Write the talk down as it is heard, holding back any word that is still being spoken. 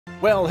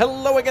Well,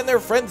 hello again there,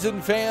 friends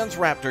and fans.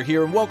 Raptor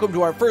here, and welcome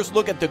to our first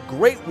look at the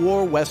Great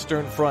War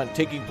Western Front,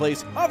 taking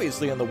place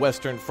obviously on the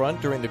Western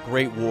Front during the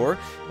Great War,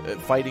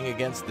 fighting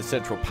against the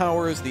Central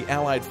Powers, the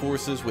Allied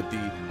forces with the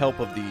help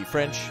of the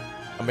French,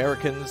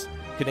 Americans,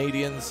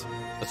 Canadians,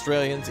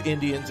 Australians,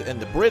 Indians, and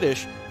the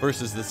British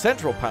versus the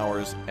Central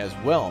Powers as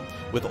well,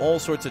 with all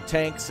sorts of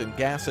tanks and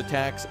gas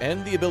attacks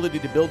and the ability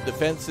to build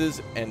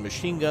defenses and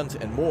machine guns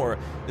and more.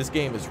 This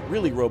game is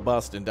really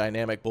robust and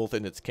dynamic both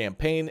in its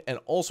campaign and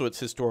also its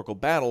historical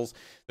battles.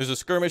 There's a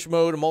skirmish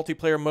mode, a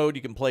multiplayer mode.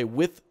 You can play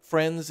with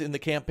friends in the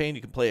campaign.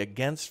 You can play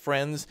against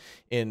friends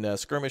in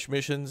skirmish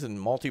missions and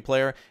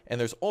multiplayer. And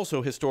there's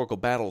also historical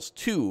battles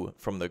too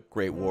from the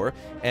Great War,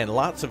 and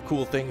lots of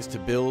cool things to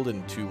build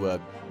and to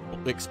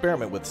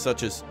experiment with,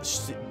 such as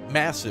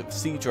massive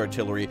siege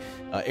artillery,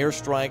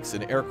 airstrikes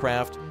and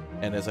aircraft,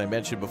 and as I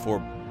mentioned before,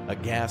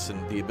 gas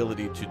and the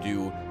ability to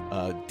do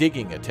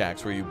digging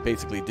attacks, where you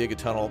basically dig a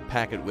tunnel,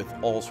 pack it with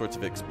all sorts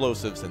of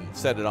explosives, and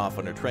set it off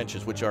under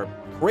trenches, which are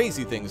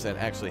crazy things that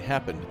actually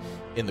happened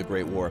in the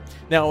Great War.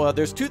 Now,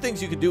 there's two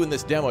things you can do in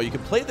this demo. You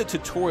can play the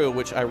tutorial,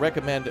 which I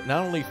recommend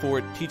not only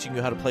for teaching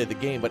you how to play the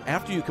game, but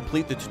after you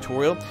complete the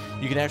tutorial,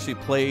 you can actually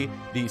play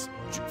the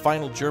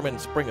final German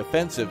spring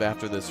offensive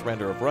after the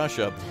surrender of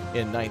Russia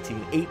in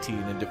 1918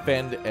 and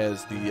defend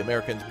as the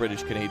Americans,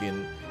 British,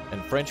 Canadian,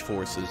 and French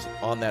forces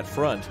on that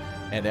front,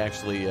 and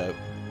actually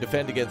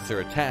defend against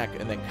their attack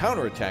and then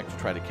counterattack to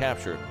try to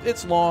capture.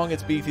 It's long,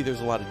 it's beefy, there's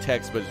a lot of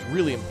text, but it's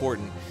really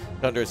important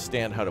to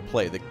understand how to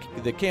play.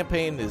 The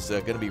campaign is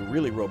going to be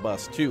really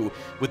robust too,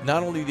 with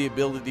not only the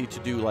ability to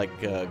do like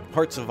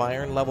Hearts of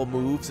Iron level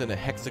moves in a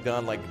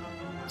hexagon-like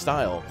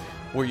style,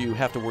 where you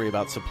have to worry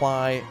about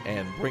supply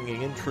and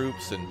bringing in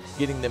troops and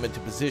getting them into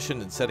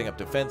position and setting up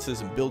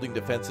defenses and building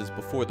defenses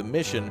before the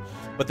mission,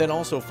 but then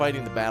also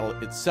fighting the battle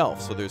itself.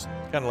 So there's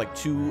kind of like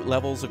two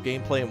levels of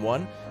gameplay in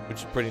one, which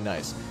is pretty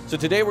nice. So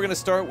today we're going to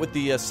start with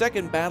the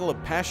second Battle of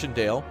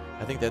Passchendaele.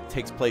 I think that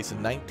takes place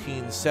in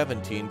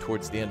 1917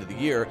 towards the end of the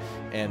year,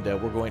 and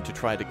we're going to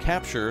try to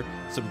capture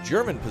some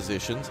German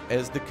positions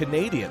as the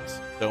Canadians.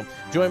 So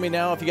join me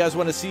now. If you guys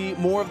want to see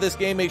more of this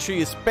game, make sure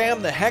you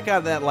spam the heck out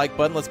of that like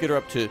button. Let's get her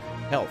up to,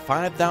 hell,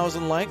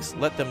 5,000 likes.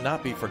 Let them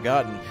not be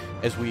forgotten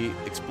as we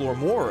explore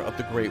more of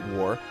the Great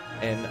War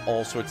and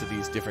all sorts of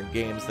these different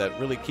games that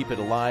really keep it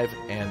alive,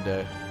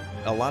 and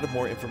a lot of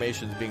more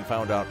information is being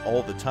found out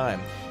all the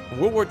time.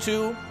 World War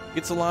II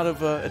gets a lot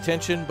of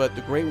attention, but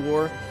the Great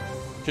War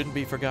shouldn't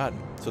be forgotten.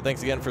 So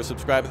thanks again for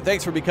subscribing.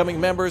 Thanks for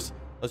becoming members.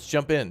 Let's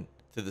jump in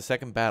to the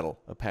second Battle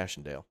of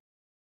Passchendaele.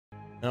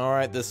 All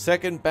right, the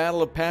second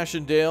Battle of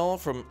Passchendaele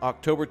from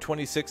October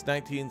 26,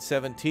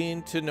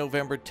 1917 to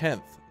November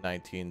 10th,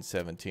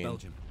 1917.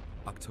 Belgium,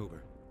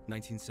 October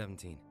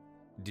 1917.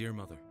 Dear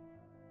Mother,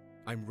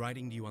 I'm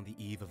writing to you on the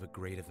eve of a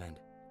great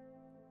event.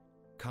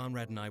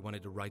 Conrad and I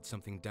wanted to write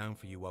something down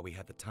for you while we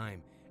had the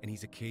time, and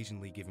he's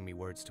occasionally giving me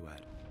words to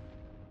add.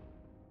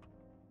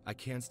 I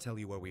can't tell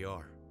you where we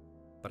are,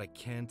 but I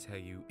can tell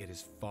you it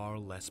is far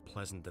less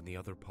pleasant than the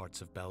other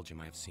parts of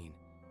Belgium I have seen.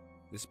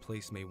 This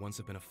place may once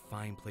have been a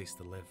fine place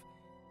to live,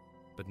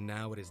 but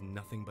now it is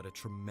nothing but a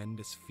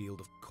tremendous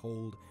field of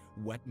cold,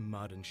 wet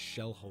mud and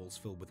shell holes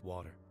filled with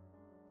water.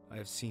 I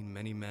have seen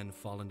many men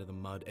fall into the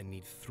mud and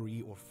need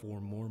 3 or 4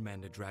 more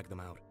men to drag them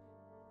out.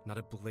 Not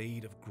a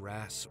blade of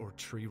grass or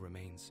tree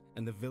remains,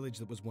 and the village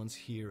that was once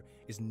here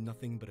is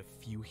nothing but a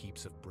few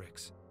heaps of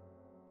bricks.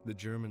 The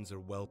Germans are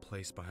well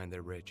placed behind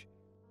their ridge.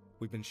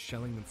 We've been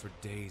shelling them for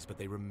days, but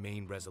they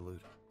remain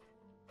resolute.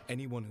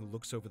 Anyone who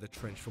looks over the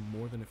trench for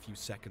more than a few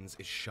seconds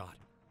is shot.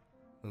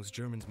 Those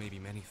Germans may be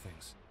many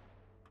things,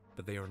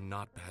 but they are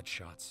not bad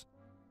shots.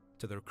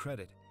 To their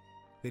credit,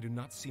 they do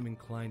not seem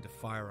inclined to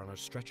fire on our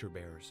stretcher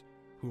bearers,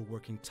 who are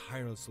working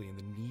tirelessly in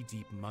the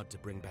knee-deep mud to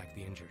bring back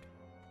the injured.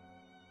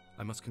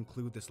 I must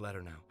conclude this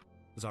letter now,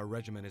 as our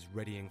regiment is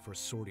readying for a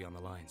sortie on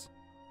the lines.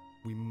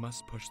 We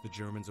must push the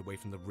Germans away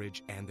from the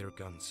ridge and their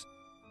guns.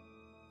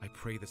 I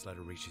pray this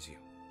letter reaches you,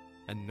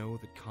 and know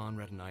that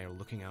Conrad and I are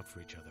looking out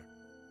for each other.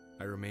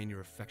 I remain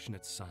your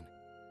affectionate son,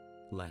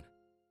 Len.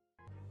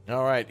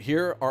 All right,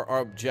 here are our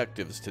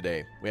objectives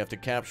today. We have to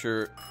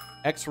capture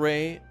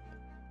X-Ray,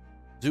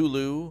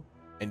 Zulu,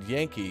 and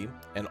Yankee,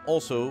 and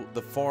also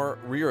the far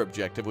rear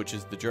objective, which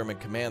is the German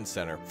command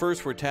center.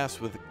 First, we're tasked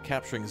with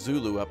capturing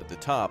Zulu up at the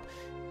top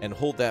and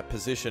hold that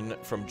position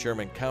from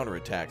German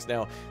counterattacks.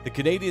 Now, the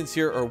Canadians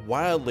here are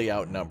wildly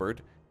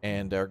outnumbered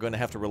and are going to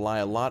have to rely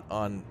a lot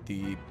on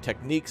the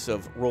techniques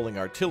of rolling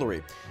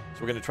artillery.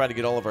 So we're going to try to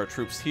get all of our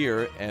troops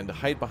here and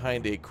hide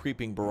behind a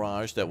creeping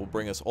barrage that will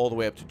bring us all the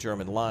way up to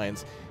German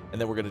lines, and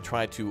then we're going to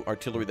try to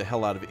artillery the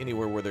hell out of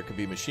anywhere where there could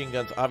be machine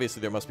guns.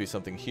 Obviously, there must be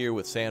something here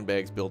with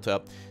sandbags built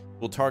up.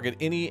 We'll target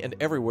any and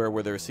everywhere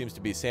where there seems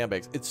to be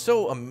sandbags. It's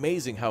so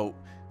amazing how,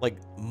 like,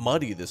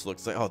 muddy this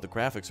looks. Like, oh, the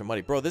graphics are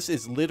muddy. Bro, this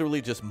is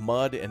literally just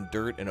mud and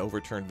dirt and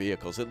overturned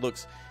vehicles. It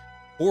looks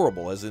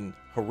horrible, as in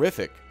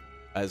horrific,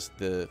 as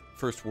the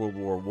First World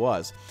War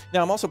was.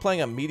 Now, I'm also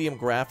playing on medium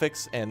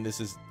graphics, and this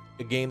is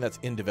a game that's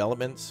in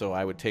development, so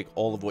I would take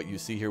all of what you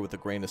see here with a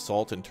grain of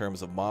salt in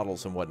terms of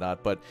models and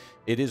whatnot, but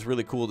it is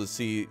really cool to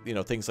see, you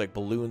know, things like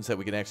balloons that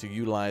we can actually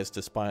utilize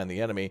to spy on the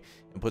enemy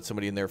and put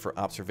somebody in there for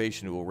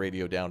observation who will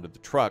radio down to the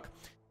truck.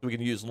 We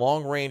can use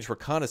long-range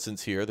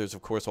reconnaissance here. There's,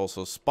 of course,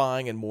 also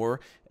spying and more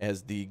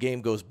as the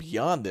game goes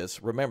beyond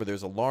this. Remember,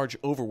 there's a large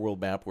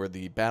overworld map where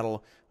the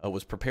battle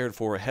was prepared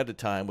for ahead of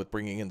time with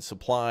bringing in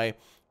supply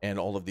and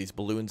all of these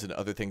balloons and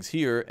other things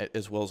here,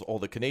 as well as all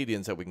the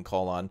Canadians that we can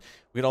call on.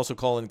 We can also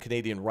call in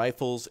Canadian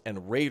rifles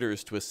and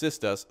raiders to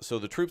assist us, so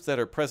the troops that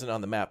are present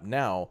on the map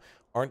now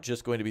aren't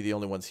just going to be the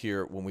only ones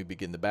here when we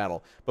begin the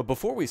battle. But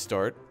before we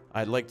start,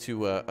 I'd like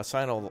to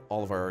assign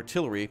all of our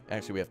artillery.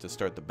 Actually, we have to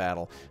start the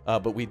battle.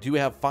 But we do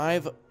have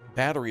 5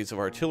 batteries of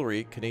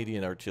artillery,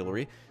 Canadian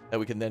artillery, that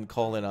we can then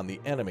call in on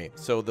the enemy.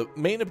 So the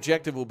main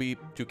objective will be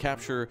to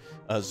capture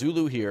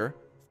Zulu here,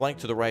 flank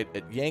to the right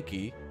at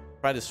Yankee,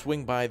 try to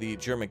swing by the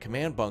German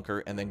command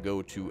bunker, and then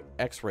go to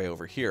X-Ray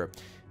over here.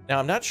 Now,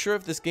 I'm not sure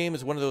if this game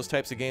is one of those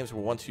types of games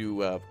where once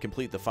you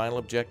complete the final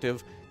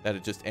objective, that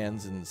it just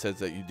ends and says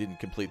that you didn't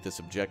complete this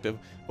objective.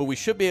 But we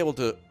should be able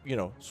to, you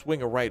know,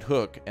 swing a right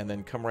hook and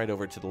then come right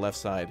over to the left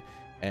side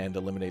and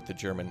eliminate the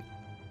German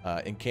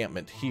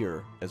encampment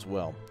here as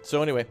well.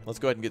 So anyway, let's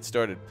go ahead and get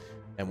started,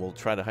 and we'll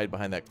try to hide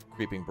behind that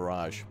creeping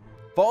barrage.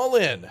 Fall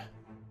in!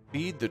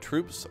 Feed the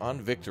troops on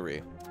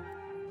victory.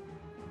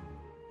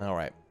 All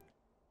right.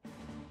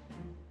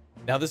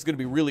 Now, this is going to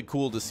be really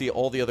cool to see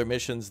all the other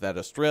missions that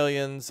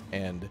Australians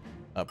and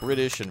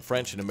British and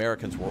French and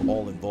Americans were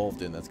all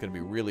involved in. That's going to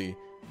be really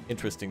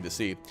interesting to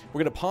see.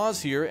 We're going to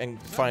pause here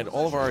and find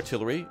all of our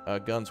artillery,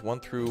 guns 1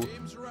 through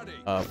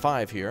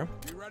 5 here.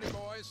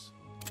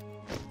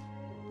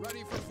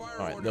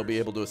 All right, they'll be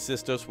able to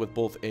assist us with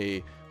both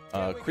a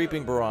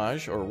creeping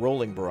barrage or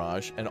rolling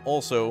barrage and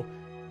also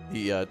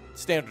the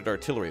standard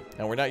artillery.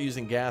 Now, we're not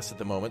using gas at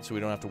the moment, so we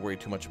don't have to worry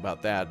too much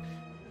about that.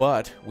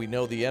 But we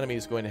know the enemy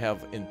is going to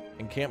have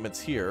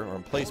encampments here, or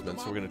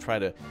emplacements, so we're going to try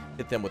to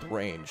hit them with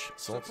range.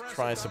 So let's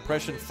try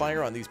suppression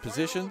fire on these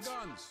positions.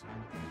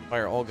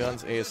 Fire all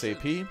guns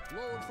ASAP.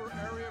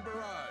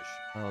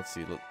 Let's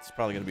see, it's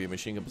probably going to be a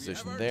machine gun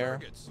position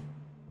there.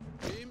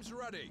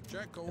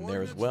 And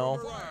there as well.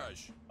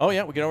 Oh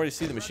yeah, we can already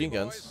see the machine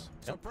guns.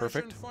 Yep,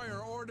 perfect.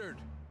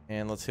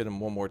 And let's hit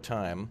them one more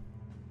time.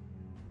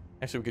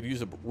 Actually, we could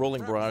use a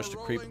rolling barrage to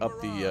creep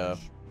up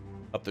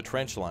the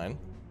trench line.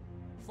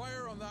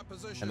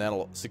 And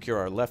that'll secure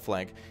our left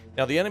flank.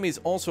 Now, the enemy's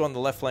also on the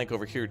left flank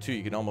over here, too.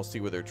 You can almost see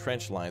where their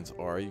trench lines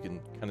are. You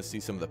can kind of see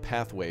some of the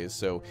pathways.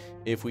 So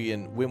if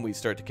when we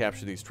start to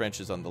capture these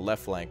trenches on the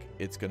left flank,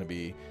 it's going to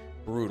be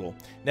brutal.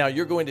 Now,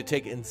 you're going to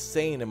take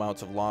insane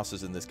amounts of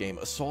losses in this game.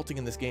 Assaulting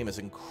in this game is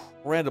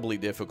incredibly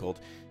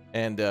difficult.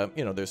 And,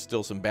 you know, there's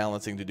still some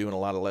balancing to do and a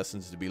lot of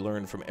lessons to be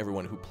learned from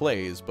everyone who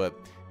plays. But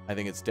I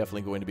think it's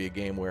definitely going to be a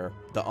game where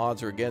the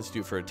odds are against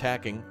you for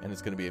attacking, and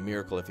it's going to be a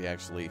miracle if you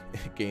actually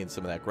gain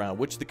some of that ground,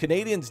 which the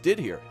Canadians did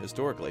here,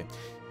 historically.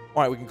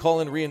 All right, we can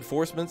call in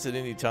reinforcements at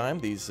any time.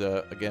 These,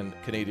 again,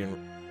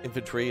 Canadian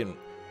infantry and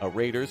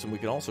raiders, and we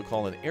can also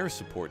call in air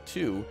support,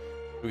 too.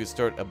 We can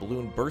start a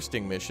balloon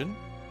bursting mission,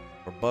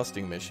 or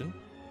busting mission,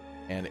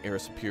 and air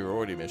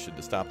superiority mission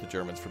to stop the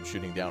Germans from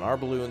shooting down our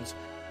balloons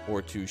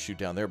or to shoot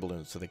down their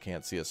balloons so they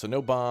can't see us. So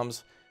no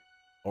bombs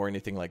or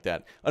anything like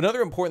that.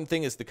 Another important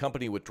thing is the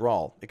company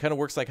withdrawal. It kind of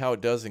works like how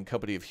it does in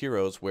Company of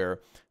Heroes, where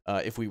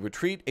if we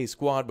retreat a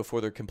squad before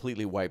they're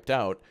completely wiped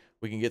out,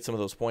 we can get some of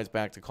those points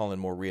back to call in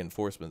more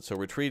reinforcements. So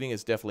retreating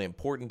is definitely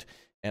important,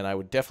 and I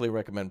would definitely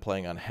recommend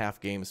playing on half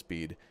game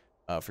speed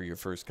for your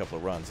first couple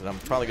of runs. And I'm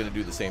probably going to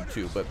do the same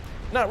too, but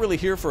not really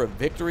here for a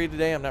victory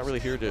today. I'm not really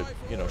here to,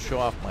 you know, show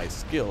off my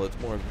skill. It's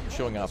more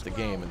showing off the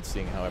game and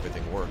seeing how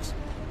everything works.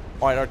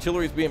 All right,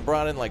 artillery is being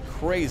brought in like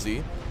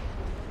crazy.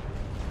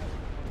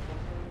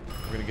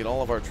 We're going to get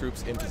all of our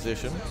troops in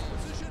position.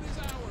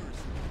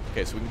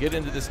 Okay, so we can get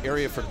into this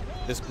area. For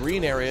this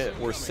green area,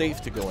 we're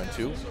safe to go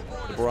into.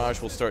 The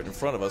barrage will start in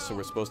front of us, so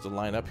we're supposed to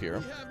line up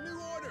here.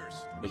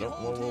 So don't,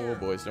 whoa,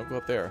 boys, don't go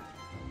up there.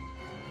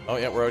 Oh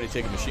yeah, we're already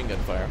taking machine gun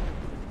fire.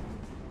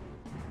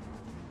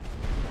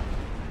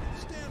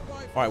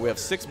 All right, we have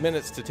 6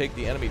 minutes to take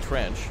the enemy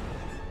trench.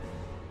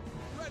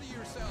 We're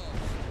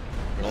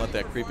going to let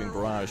that creeping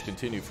barrage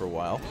continue for a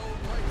while.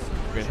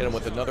 We're going to hit them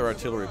with another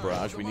artillery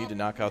barrage. We need to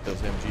knock out those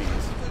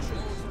MGs.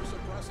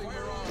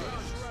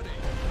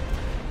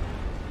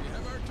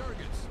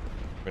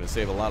 We're going to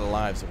save a lot of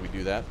lives if we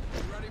do that.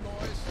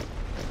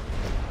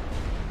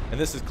 And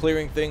this is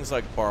clearing things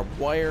like barbed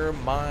wire,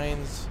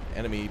 mines,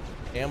 enemy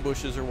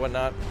ambushes or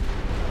whatnot.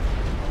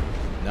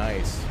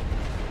 Nice.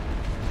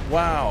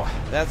 Wow,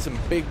 that's some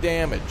big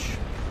damage.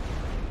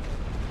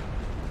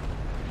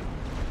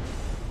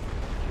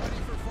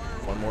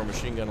 One more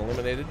machine gun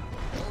eliminated.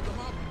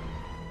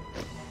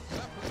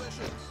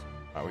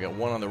 All right, we got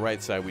one on the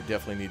right side we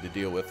definitely need to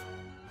deal with.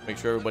 Make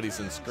sure everybody's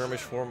in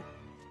skirmish form.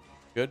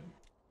 Good.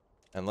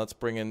 And let's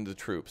bring in the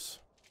troops.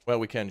 Well,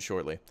 we can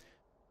shortly.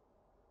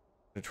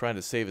 We're going to try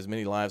to save as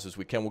many lives as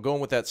we can. We'll go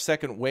in with that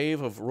second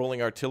wave of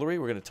rolling artillery.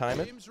 We're going to time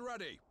it.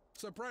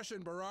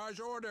 Suppression barrage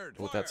ordered.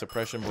 With that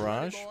suppression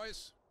barrage. Ready,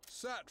 boys.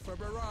 Set for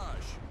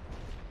barrage.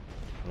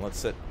 And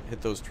let's hit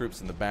those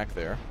troops in the back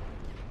there.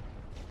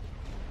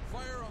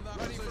 Fire on that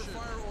position. For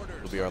fire orders.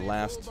 It'll be our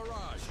last Start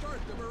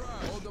the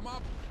barrage. Hold them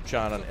up.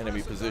 shot on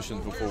enemy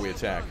positions before we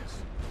attack.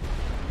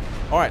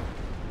 All right,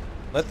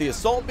 let the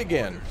assault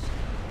begin.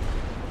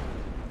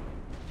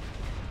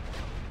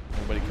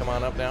 Everybody come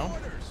on up now.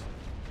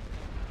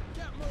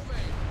 Get moving.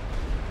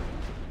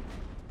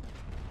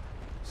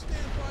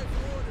 Stand by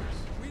for orders.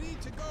 We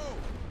need to go.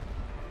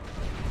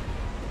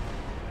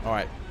 All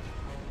right,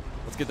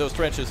 let's get those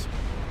trenches.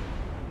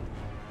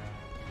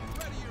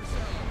 Ready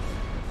yourselves.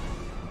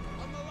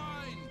 On the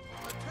line.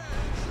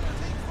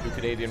 Attention. Two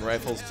Canadian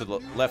rifles to the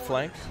left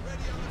flank.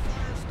 Ready on the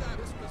fire step.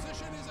 This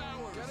position is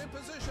ours. Get in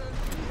position.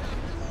 We have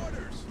new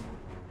orders.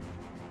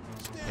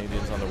 Stand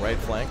Canadians by on the for right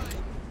orders. flank.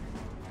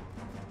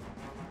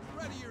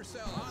 Ready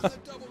yourselves. On the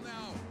double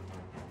now.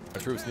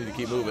 Our troops need to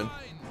keep moving.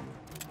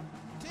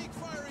 Take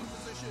firing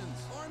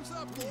positions. Arms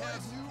up. We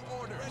have new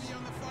orders. Ready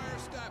on the fire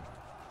step.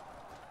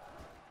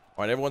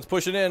 All right, everyone's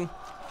pushing in.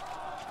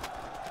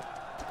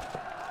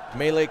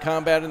 Melee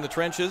combat in the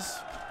trenches.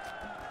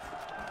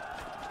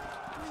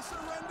 We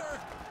surrender.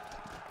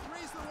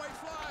 Raise the white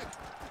flag.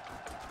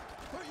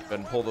 Put your Go ahead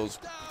and pull those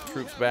weapons down.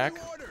 troops We have back.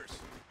 new orders.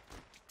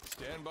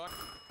 Stand by.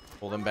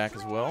 Pull them back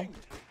as well.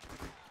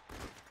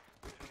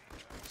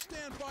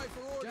 Stand by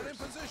for orders. Get in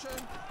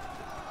position.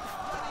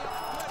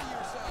 Ready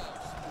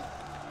yourselves.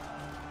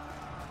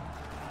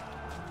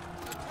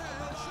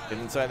 Attention. Get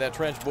inside that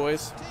trench,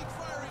 boys. Take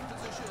firing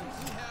positions.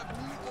 We have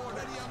new order.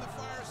 Ready on the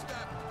fire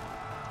step.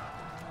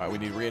 All right, we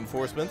need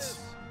reinforcements.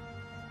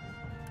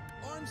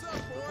 Arms up,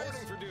 boys.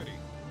 Reporting for duty.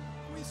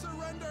 We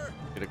surrender.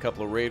 Get a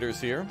couple of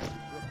raiders here.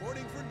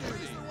 Reporting for duty.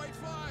 Raise the white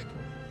flag.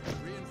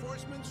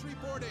 Reinforcements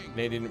reporting.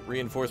 Canadian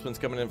reinforcements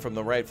coming in from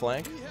the right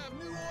flank. We have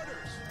new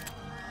orders.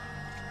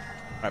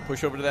 All right,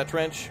 push over to that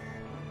trench.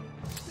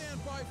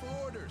 Stand by for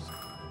orders.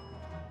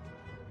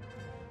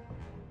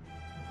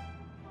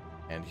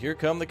 And here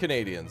come the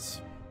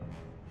Canadians.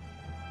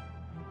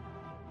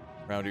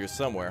 Around here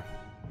somewhere.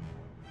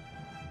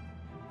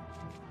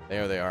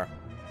 There they are.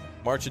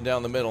 Marching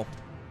down the middle.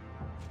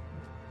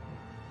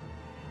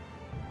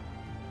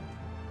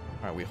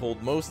 All right, we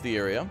hold most of the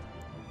area.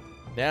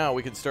 Now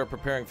we can start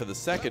preparing for the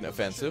second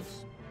offensive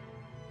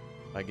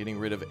by getting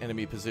rid of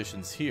enemy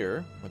positions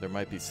here, where there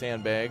might be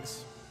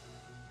sandbags,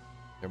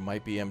 there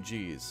might be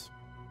MGs,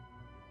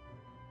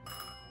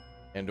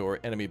 and or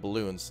enemy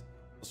balloons.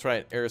 Let's try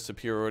an air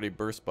superiority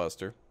burst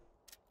buster.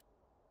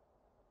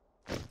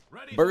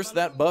 Burst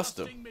that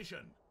buster.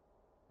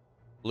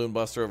 Balloon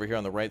buster over here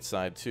on the right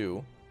side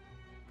too.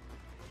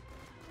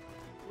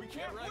 We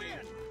can't win.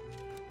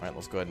 All right,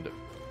 let's go ahead and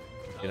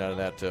get out of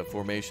that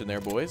formation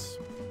there, boys.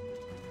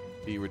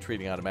 Be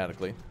retreating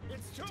automatically.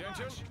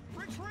 Attention.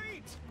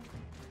 Retreat.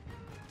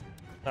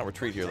 Not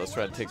retreat here. Let's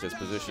try to take this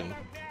position.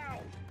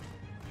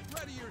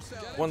 Ready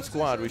yourself. One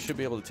squad, we should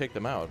be able to take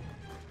them out.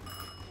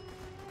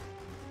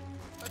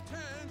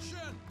 Attention.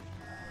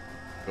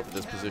 Go for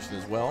this position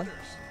as well.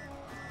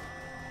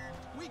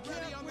 We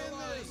can't win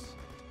this.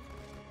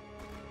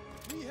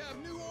 We have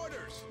new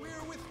orders.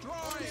 We're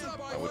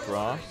withdrawing. I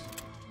withdraw.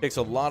 Takes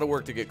a lot of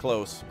work to get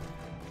close.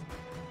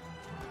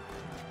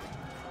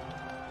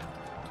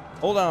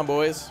 Hold on,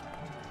 boys.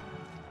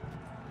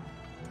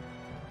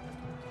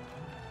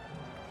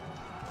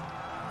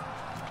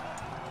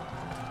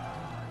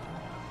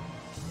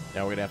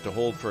 Now we're going to have to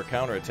hold for a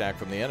counterattack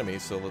from the enemy,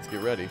 so let's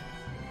get ready.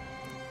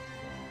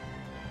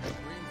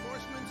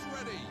 Reinforcements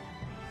ready.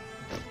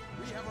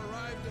 We have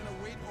arrived and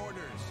await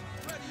orders.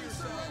 Ready to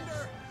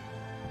surrender.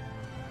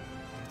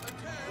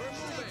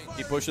 Attack.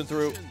 Keep pushing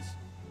through.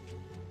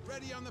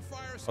 Ready on the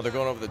fire. Oh, they're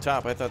going over the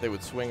top. I thought they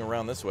would swing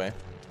around this way.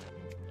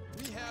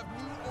 We have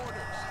new orders.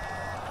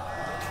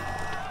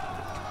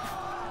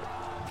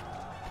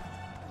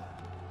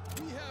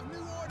 We have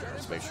new orders.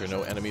 Let's make sure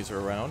no enemies are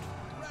around.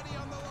 Ready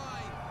on the line.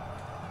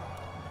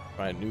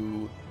 Try a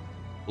new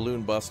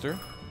balloon buster.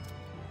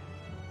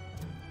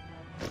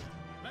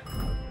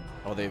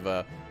 Oh,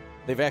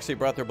 they've actually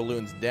brought their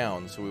balloons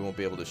down, so we won't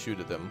be able to shoot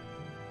at them.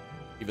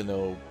 Even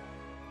though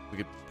we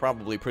could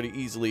probably pretty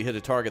easily hit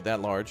a target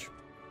that large.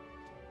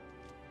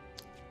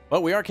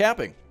 But we are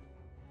capping.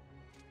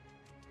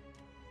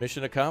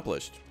 Mission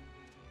accomplished.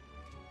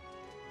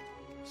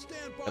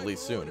 Stand by At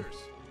least for soon. orders.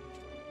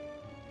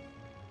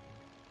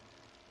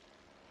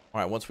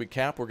 All right, once we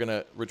cap, we're going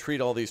to retreat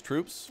all these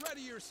troops.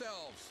 Ready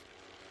yourselves.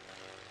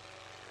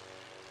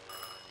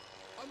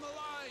 On the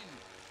line.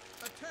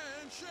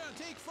 Attention.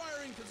 Take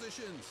firing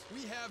positions.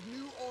 We have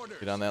new orders.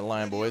 Get on that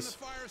line, Ready boys. On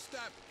the fire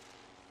step.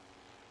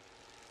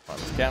 All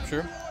right, let's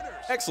capture. New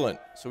orders. Excellent.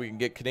 So we can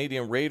get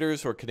Canadian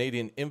Raiders or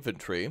Canadian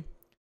Infantry.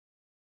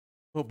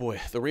 Oh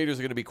boy, the Raiders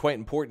are going to be quite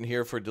important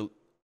here for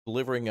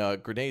delivering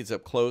grenades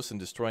up close and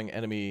destroying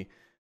enemy,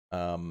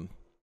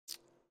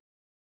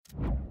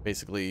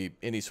 basically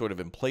any sort of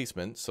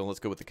emplacement. So let's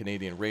go with the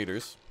Canadian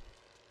Raiders.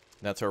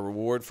 That's our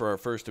reward for our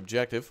first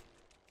objective.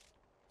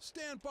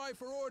 Stand by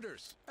for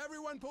orders.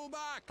 Everyone pull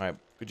back. All right,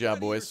 good job,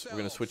 Ready boys. We're going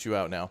to yourselves. switch you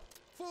out now.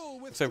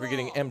 Full Looks like we're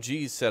getting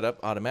MGs set up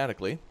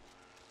automatically.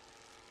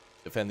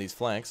 Defend these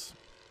flanks.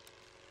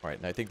 Alright,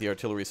 and I think the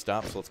artillery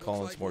stopped, so let's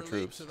call in some more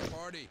troops. To the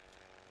party.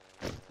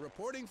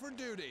 Reporting for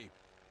duty.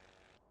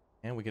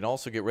 And we can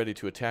also get ready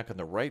to attack on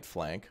the right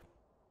flank.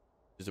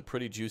 Which is a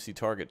pretty juicy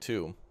target,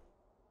 too.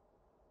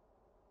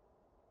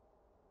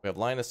 We have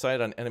line of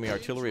sight on enemy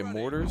artillery and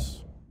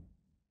mortars.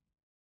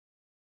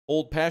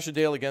 Hold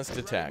Passchendaele against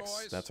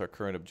attacks. Boys. That's our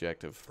current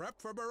objective.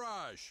 Prep for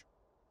barrage.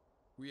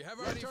 We have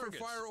our ready for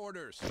fire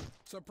orders.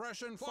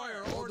 Suppression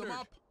fire. Hold them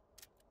up.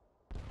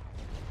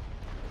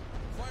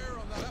 Fire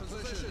on that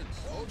position.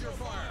 Hold your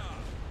fire.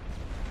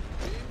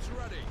 Teams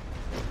ready.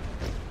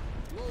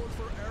 Load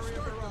for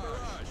area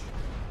barrage.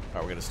 Alright,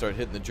 we're going to start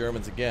hitting the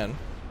Germans again.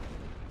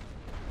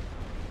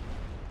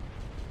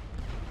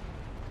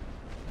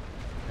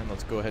 And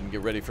let's go ahead and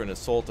get ready for an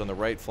assault on the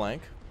right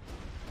flank.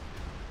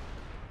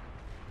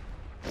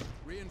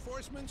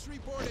 Reinforcements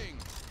reporting.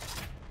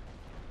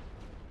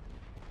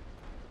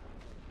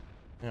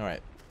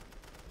 Alright.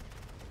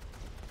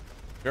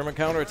 German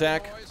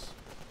counterattack.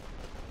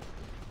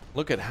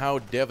 Look at how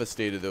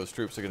devastated those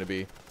troops are going to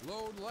be.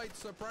 Load light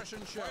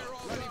suppression shell.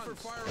 Ready for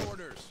fire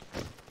orders.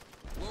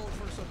 Load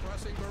for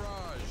suppressing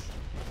barrage.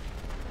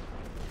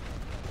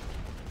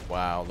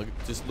 Wow,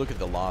 just look at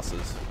the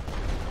losses.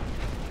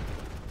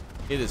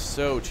 It is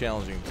so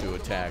challenging to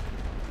attack.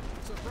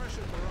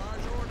 Suppression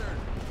barrage ordered.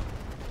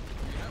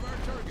 We have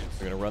our targets.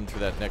 We're going to run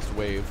through that next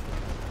wave.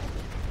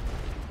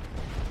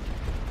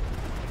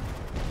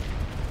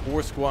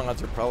 4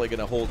 squads are probably going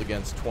to hold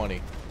against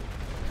 20.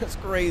 That's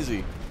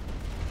crazy.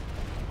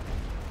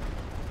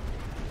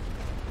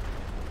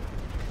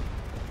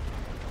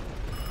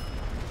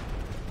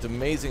 It's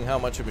amazing how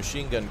much a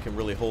machine gun can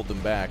really hold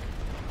them back.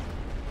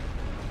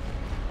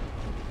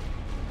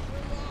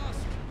 We're lost.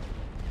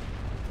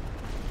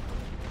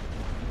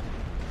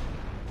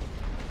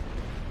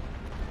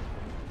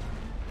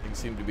 Things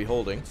seem to be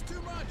holding. It's too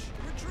much.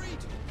 Retreat.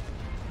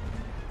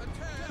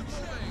 Attack.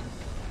 Moving.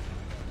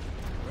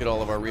 Get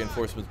all of our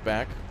reinforcements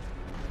back.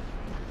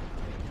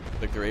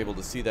 Like they're able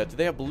to see that. Do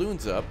they have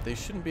balloons up? They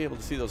shouldn't be able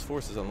to see those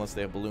forces unless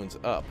they have balloons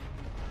up.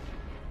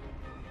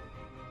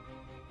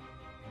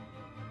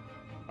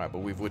 Alright, but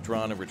we've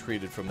withdrawn and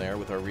retreated from there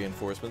with our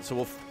reinforcements. So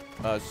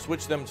we'll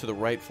switch them to the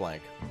right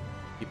flank.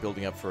 Keep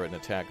building up for an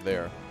attack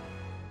there.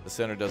 The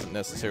center doesn't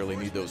necessarily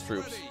need those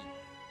troops. Ready.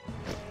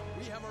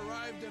 We have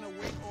arrived and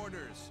await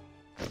orders.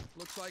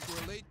 Looks like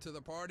we're late to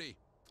the party.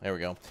 There we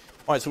go.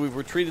 Alright, so we've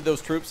retreated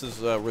those troops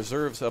as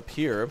reserves up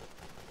here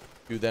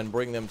to then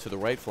bring them to the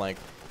right flank.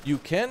 You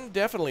can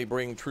definitely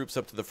bring troops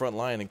up to the front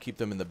line and keep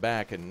them in the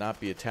back and not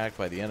be attacked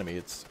by the enemy.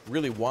 It's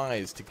really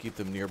wise to keep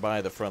them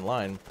nearby the front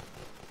line,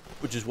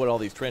 which is what all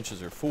these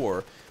trenches are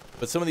for.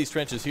 But some of these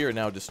trenches here are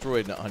now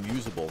destroyed and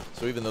unusable.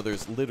 So even though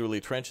there's literally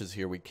trenches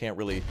here, we can't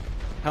really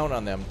count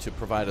on them to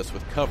provide us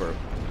with cover.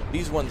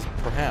 These ones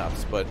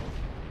perhaps, but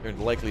they're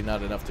likely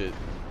not enough to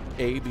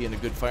A, be in a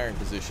good firing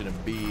position,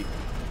 and B,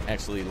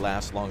 actually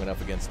last long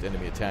enough against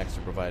enemy attacks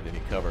to provide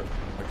any cover.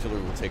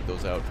 Artillery will take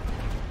those out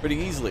pretty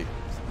easily.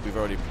 We've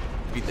already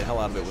beat the hell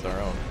out of it with our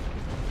own.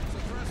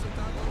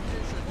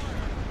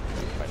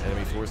 Right,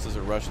 enemy forces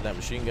are rushing that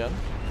machine gun.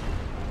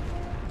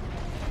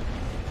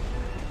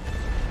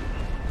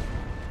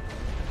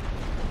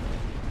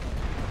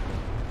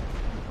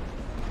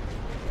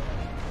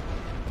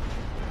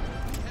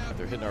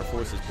 They're hitting our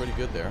forces pretty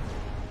good there.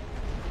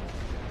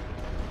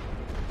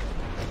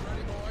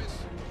 Ready, boys.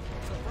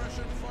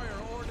 Suppression fire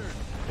ordered.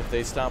 If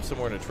they stop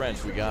somewhere in a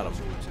trench, we got them.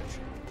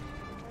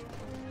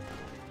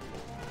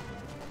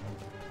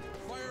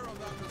 Fire on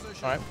that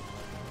position. All right,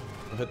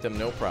 we'll hit them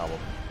no problem.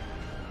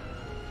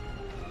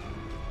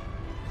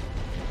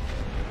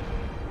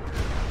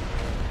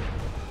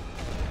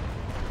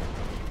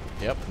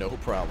 Yep, no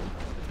problem.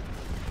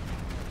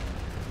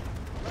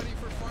 Ready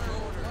for fire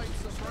orders. Light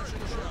suppression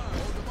shell.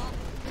 Hold them up.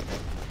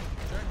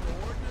 Check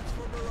coordinates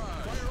for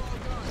barrage. Fire all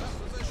guns. That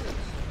position.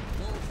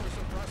 Load for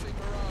suppressing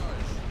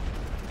barrage.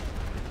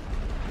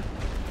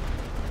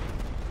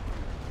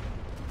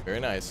 Very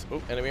nice.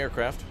 Oh, enemy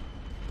aircraft.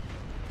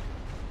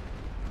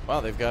 Wow,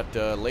 they've got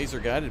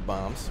laser-guided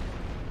bombs.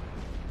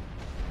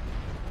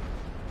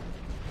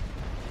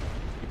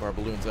 Keep our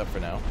balloons up for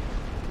now.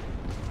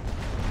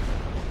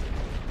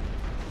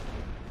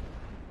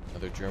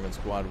 Another German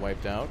squad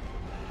wiped out.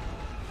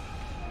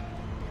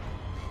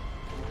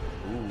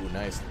 Ooh,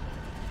 nice.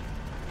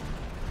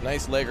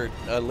 Nice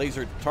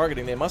laser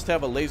targeting. They must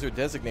have a laser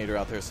designator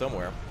out there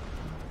somewhere.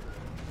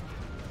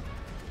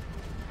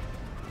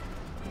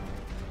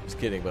 Just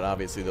kidding, but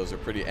obviously those are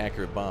pretty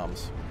accurate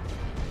bombs.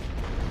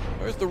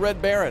 Where's the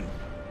Red Baron?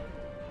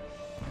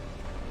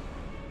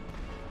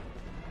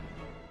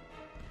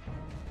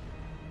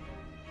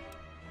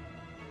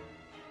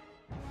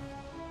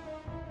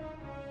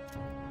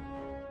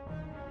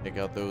 Take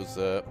out those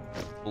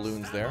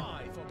balloons there.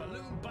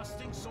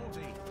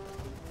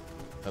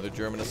 Another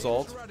German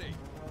assault. Ready.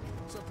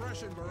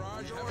 Suppression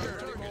barrage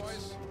ordered.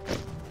 Boys.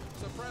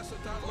 Suppress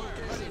at that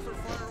location. Ready for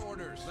fire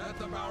orders. Let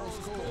the barrels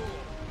cool.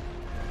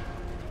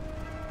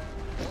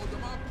 Hold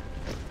them up.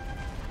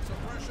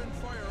 Suppression suppression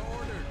fire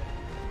ordered.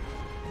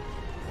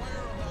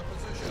 Fire on that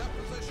position.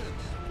 That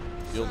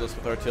positions. Shield us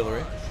with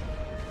artillery.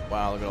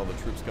 Wow, look at all the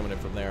troops coming in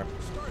from there.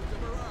 Start the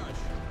barrage.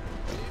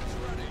 Teams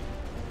ready.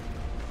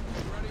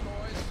 Ready,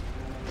 boys.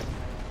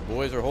 The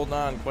boys are holding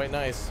on quite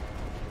nice.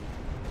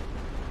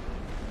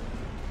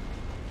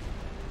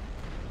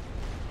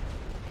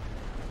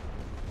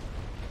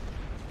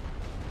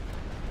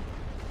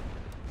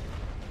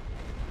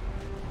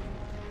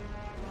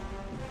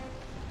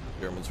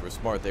 Germans were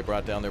smart. They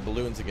brought down their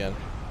balloons again.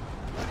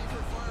 Ready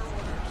for fire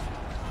orders.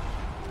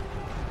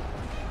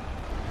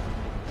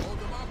 Hold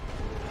them up.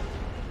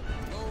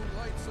 Load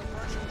light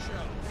suppression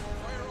shells.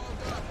 Fire all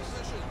gun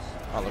positions.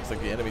 Oh, looks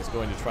like the enemy's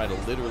going to try to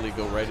literally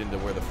go right into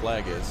where the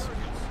flag is. Teams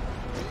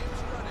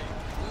ready.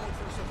 Load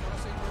for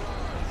suppressing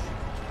barrage.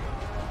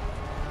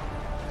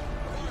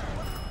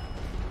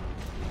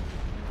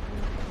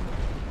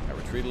 I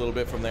retreat a little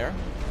bit from there.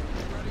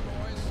 Ready,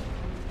 boys.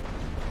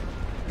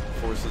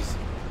 Forces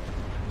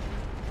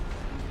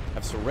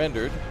have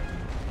surrendered.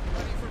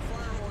 Ready for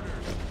fire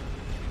orders.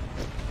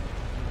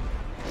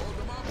 Hold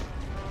them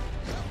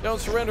up. Don't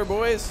surrender,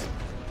 boys.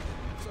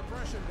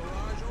 Suppression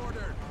barrage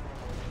ordered.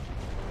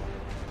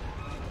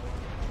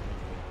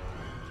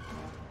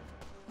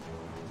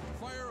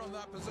 Fire on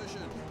that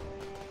position.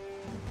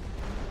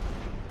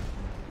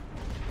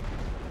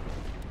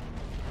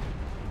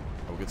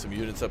 We'll get some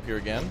units up here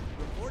again.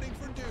 Reporting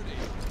for duty.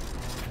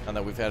 And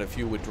that we've had a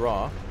few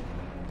withdraw.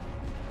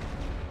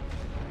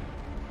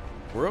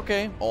 We're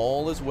okay.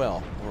 All is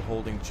well. We're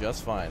holding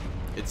just fine.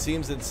 It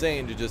seems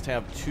insane to just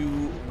have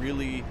two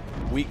really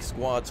weak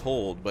squads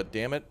hold, but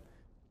damn it,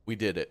 we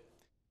did it.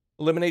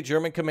 Eliminate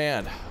German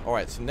command. All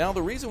right, so now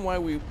the reason why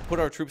we put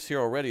our troops here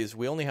already is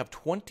we only have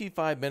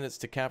 25 minutes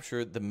to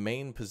capture the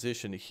main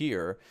position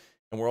here,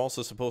 and we're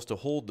also supposed to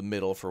hold the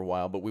middle for a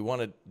while, but we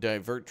want to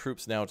divert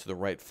troops now to the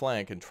right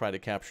flank and try to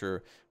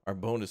capture our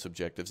bonus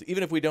objectives.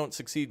 Even if we don't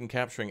succeed in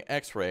capturing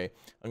X-ray,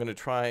 I'm going to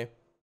try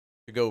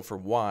to go for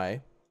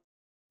Y,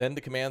 then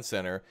the command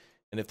center,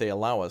 and if they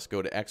allow us,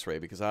 go to X-ray,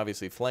 because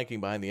obviously flanking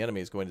behind the enemy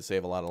is going to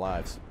save a lot of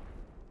lives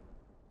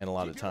and a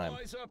lot of time.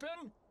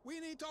 We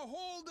need to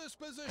hold this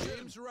position.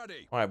 Teams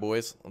ready. All right,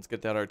 boys, let's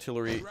get that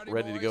artillery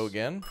ready to go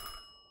again.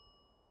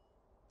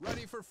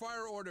 Ready for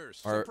fire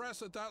orders. Our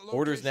Suppress at that location.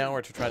 orders now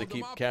are to try to Hold them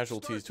keep up.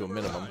 casualties to a Start the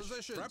minimum.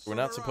 barrage. We're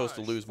not supposed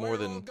to lose more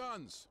Fire all than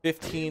guns.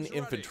 15 Teams ready.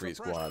 infantry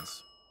Suppress.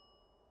 squads,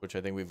 which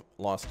I think we've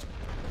lost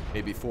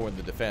maybe 4 in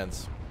the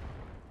defense.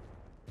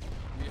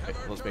 We have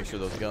our Let's make sure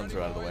those targets. guns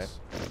Ready, are out of the way.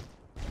 boys?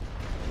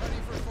 Ready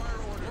for fire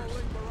orders.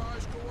 Rolling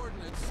barrage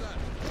coordinates set.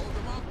 Hold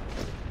them up.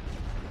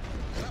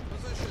 Set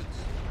positions.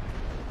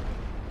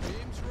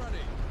 Teams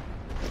ready.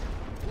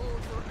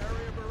 Load for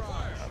area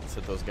barrage. Let's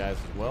hit those guys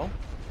as well.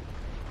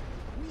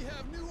 We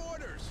have new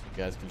orders.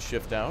 You guys can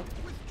shift out.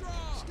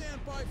 Withdraw.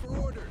 Stand by for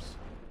orders.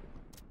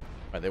 All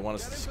right, they want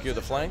us to secure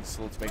the flanks,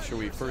 so let's make sure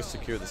we first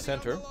secure the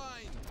center.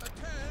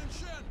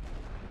 Attention.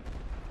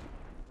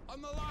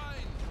 On the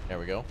line. There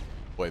we go.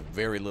 Boy,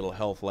 very little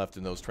health left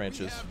in those We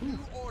trenches. have new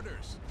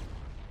orders.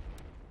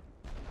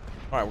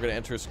 All right, we're going to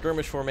enter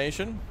skirmish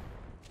formation.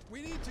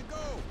 We need to go.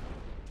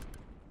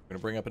 We're going to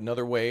bring up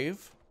another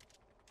wave.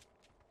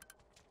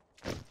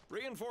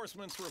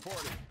 Reinforcements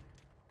reporting.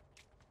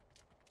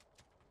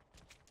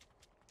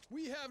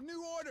 We have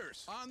new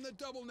orders. On the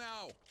double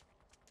now.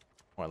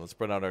 All right, let's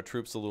spread out our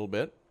troops a little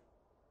bit.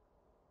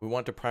 We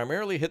want to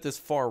primarily hit this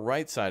far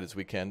right side as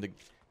we can to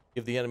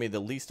give the enemy the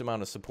least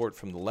amount of support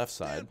from the left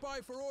side. Stand by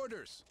for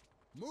orders.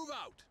 Move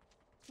out.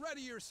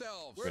 Ready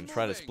yourselves. We're going to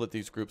try to split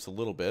these groups a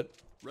little bit.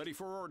 Ready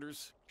for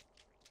orders.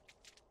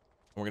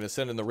 We're going to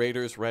send in the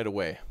raiders right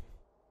away.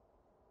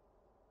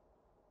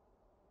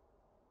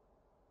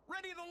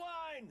 Ready the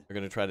line. We're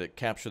going to try to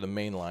capture the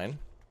main line.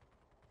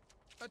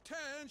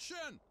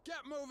 Attention. Get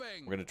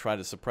moving. We're going to try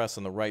to suppress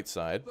on the right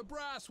side The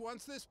brass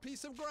wants this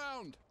piece of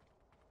ground.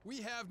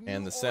 We have new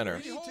and the center.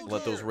 orders. We hold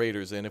Let those here.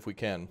 raiders in if we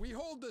can. We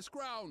hold this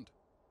ground.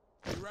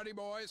 You ready,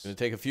 boys? Going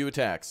to take a few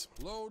attacks.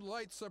 Load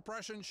light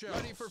suppression shells.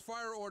 Ready for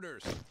fire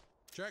orders.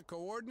 Check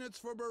coordinates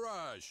for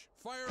barrage.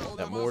 Fire on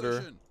That the mortar.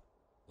 position.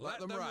 Let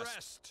them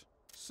rest.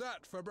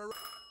 Set for barrage.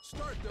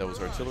 Start the That was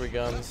barrage. artillery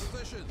guns. Set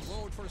positions.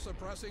 Load for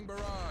suppressing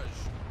barrage.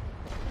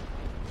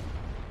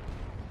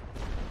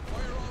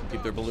 Fire all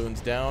Keep their guns.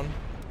 balloons down.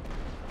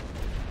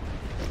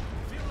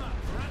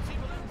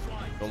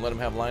 Don't let them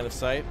have line of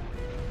sight.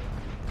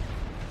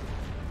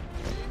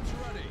 Teams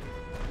ready.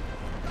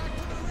 Back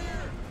to the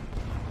rear.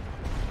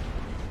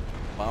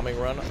 Bombing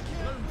run. Arms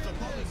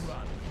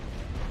up.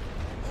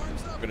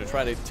 We're going to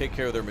try to take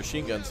care of their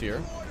machine guns here.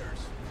 Orders.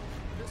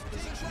 This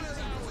position is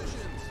ours.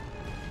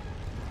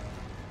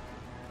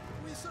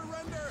 We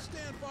surrender.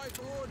 Stand by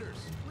for orders.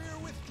 We're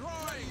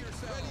withdrawing.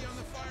 Ready on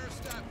the fire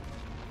step.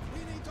 We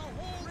need to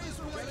hold this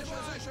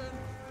position.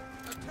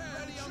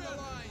 Ready on the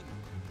line.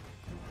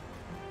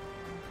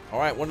 All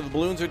right, one of the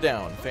balloons are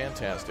down.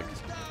 Fantastic.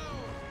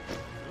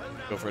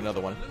 Go for another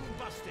one.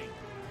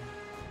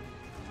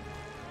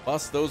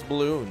 Bust those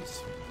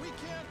balloons. We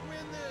can't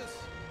win this.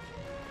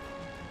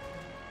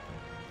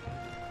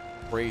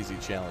 Crazy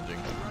challenging.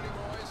 Ready,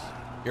 boys?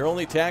 Your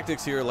only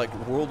tactics here are like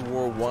World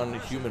War I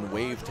human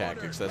wave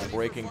tactics. That's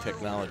breaking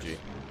technology.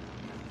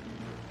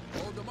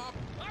 Hold them up.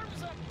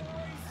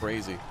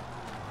 Crazy.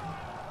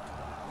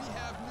 We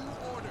have new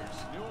orders.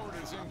 New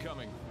orders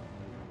incoming.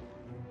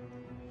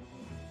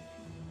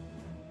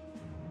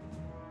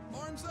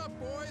 Arms up,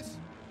 boys.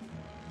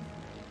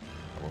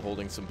 We're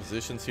holding some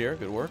positions here.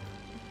 Good work.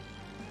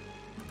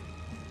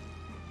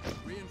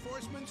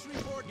 Reinforcements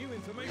report. New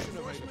information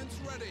available. Reinforcements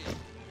ready.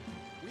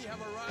 We have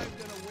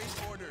arrived and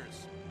await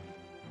orders.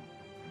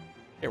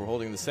 Okay, we're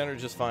holding the center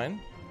just fine.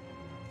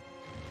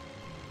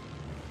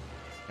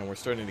 And we're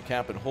starting to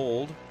cap and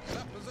hold.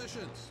 Set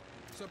positions.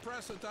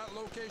 Suppress at that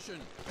location.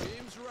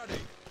 Teams ready.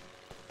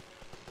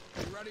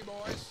 Be ready,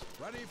 boys.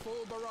 Ready,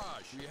 full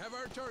barrage. We have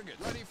our targets.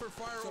 Ready for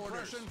fire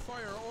orders. Suppression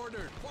fire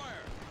ordered.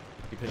 Fire.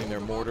 Keep hitting their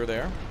mortar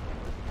there.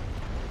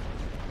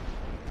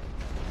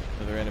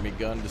 Another enemy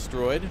gun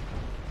destroyed.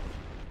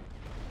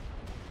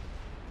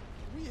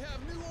 We have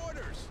new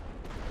orders.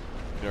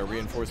 Get our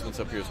reinforcements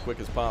up here as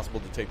quick as possible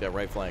to take that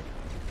right flank.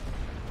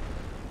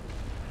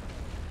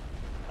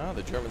 Ah,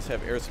 the Germans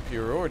have air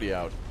superiority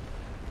out.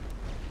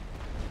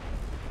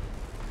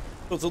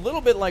 So it's a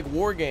little bit like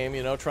War Game,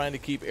 you know, trying to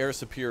keep air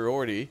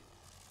superiority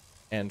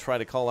and try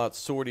to call out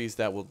sorties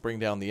that will bring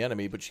down the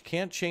enemy, but you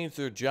can't change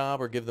their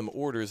job or give them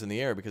orders in the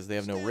air because they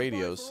have no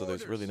radios, so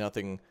there's really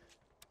nothing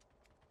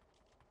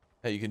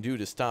that you can do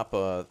to stop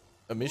a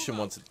mission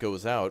once it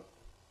goes out.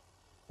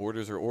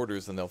 Orders are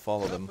orders, and they'll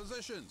follow them.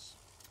 Positions.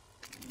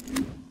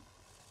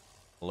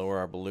 Lower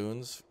our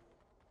balloons,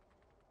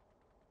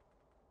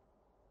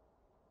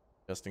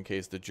 just in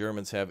case the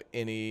Germans have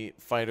any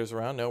fighters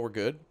around. No, we're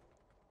good.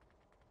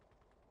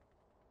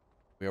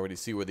 We already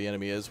see where the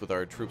enemy is with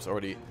our troops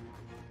already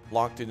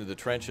locked into the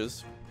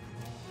trenches.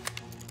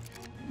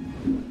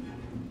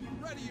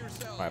 Ready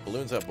yourselves. All right,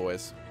 balloons up,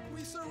 boys.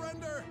 We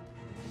surrender.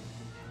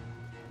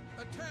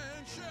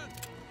 Attention.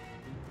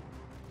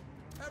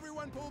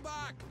 Everyone pull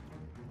back.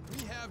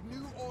 We have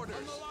new orders.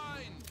 On the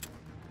line.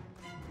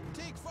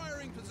 Take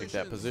firing positions. Take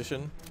that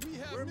position. We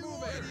have new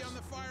orders. Ready on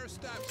the fire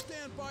step.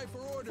 Stand by for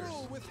orders.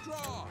 Full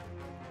withdraw.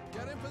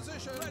 Get in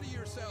position. Ready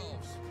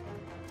yourselves.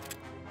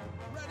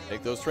 Ready.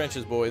 Take those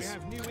trenches, boys. We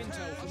have new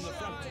intel from the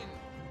front.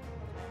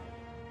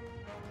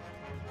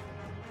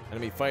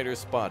 Enemy fighters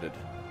spotted.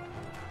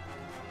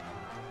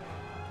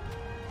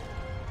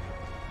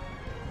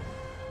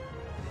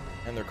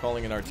 And they're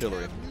calling in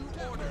artillery.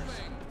 We're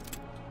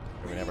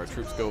going to have our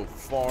troops go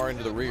far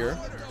into the rear.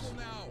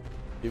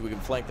 See if we can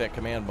flank that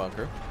command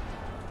bunker.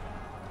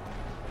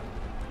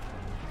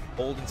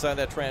 Hold inside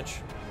that trench.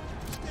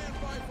 Stand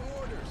by for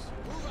orders.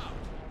 Move out.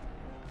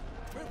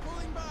 We're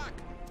pulling back.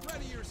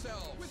 Ready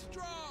yourselves.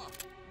 Withdraw.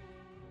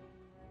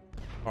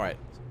 All right.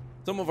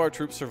 Some of our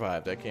troops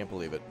survived. I can't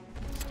believe it.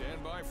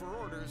 Stand by for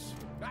orders.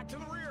 Back to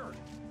the rear.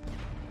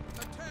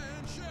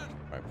 Attention.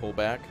 All right, pull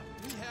back.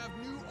 We have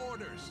new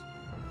orders.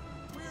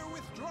 We're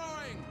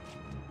withdrawing.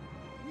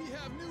 We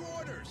have new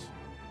orders.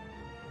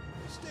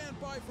 Stand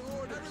by for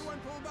orders. Everyone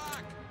pull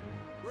back.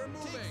 We're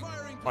moving. Take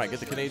firing. All right, get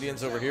the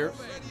Canadians over here.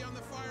 Ready on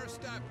the fire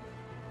step.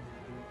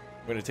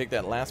 We're going to take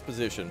that last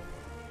position.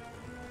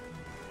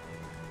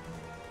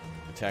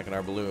 Attacking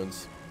our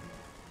balloons.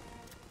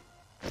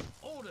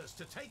 Orders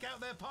to take out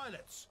their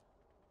pilots.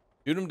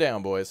 Shoot them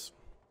down, boys.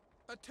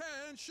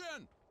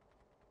 Attention.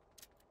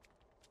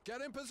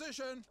 Get in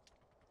position.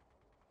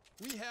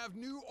 We have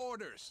new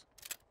orders.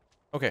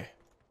 Okay.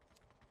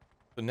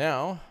 So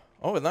now...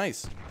 Oh,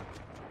 nice.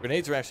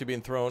 Grenades are actually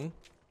being thrown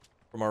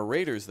from our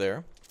raiders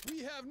there. We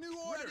have new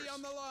orders. Ready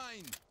on the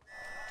line.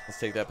 Let's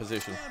take that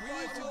position. Stand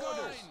by to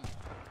go.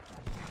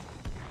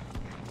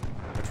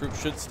 Our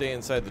troops should stay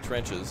inside the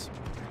trenches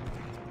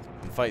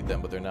and fight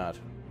them, but they're not.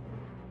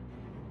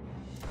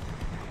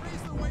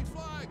 Raise the white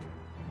flag.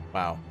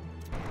 Wow.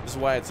 This is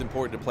why it's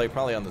important to play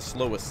probably on the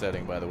slowest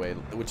setting, by the way,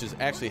 which is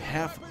actually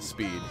half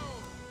speed.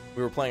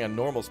 We were playing on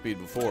normal speed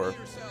before,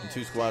 and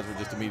 2 squads were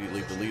just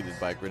immediately deleted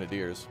by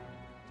grenadiers.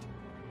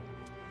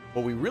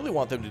 What we really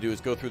want them to do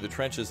is go through the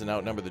trenches and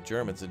outnumber the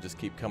Germans and just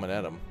keep coming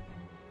at them.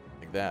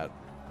 Like that.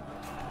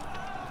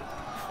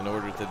 In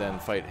order to then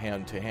fight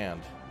hand to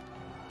hand.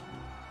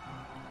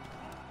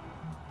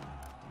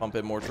 Pump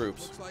in more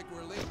troops. Looks like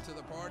we're late to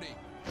the party.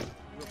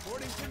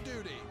 Reporting for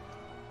duty.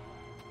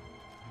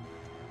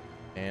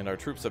 And our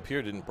troops up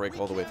here didn't break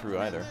all the way through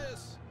either.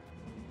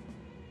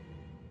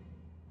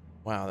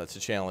 Wow, that's a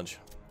challenge.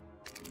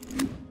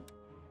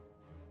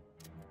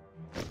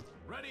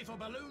 Ready for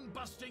balloon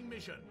busting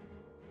mission.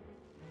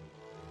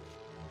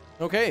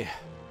 Okay.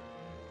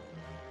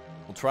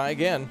 We'll try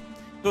again.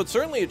 So it's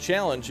certainly a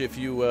challenge. If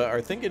you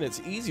are thinking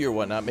it's easy or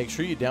whatnot, make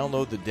sure you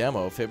download the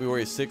demo.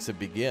 February 6th it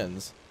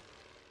begins.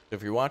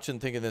 If you're watching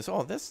thinking this,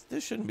 oh, this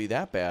shouldn't be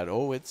that bad.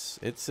 Oh, it's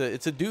a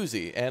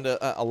doozy. And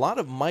a lot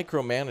of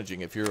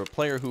micromanaging. If you're a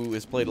player who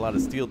has played a lot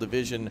of Steel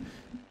Division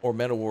or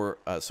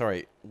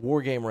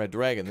War Game Red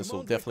Dragon, this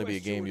will definitely be a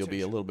game you'll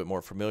be a little bit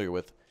more familiar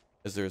with,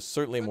 as there's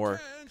certainly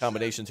more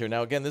combinations here.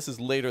 Now, again, this is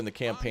later in the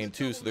campaign,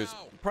 too, so there's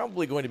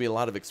probably going to be a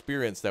lot of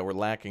experience that we're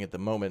lacking at the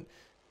moment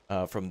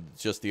from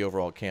just the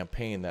overall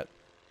campaign that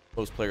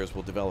most players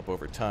will develop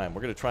over time.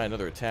 We're going to try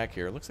another attack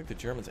here. It looks like the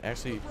Germans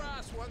actually The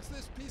brass wants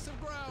this piece of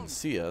can ground.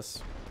 see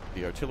us.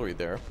 The artillery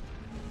there.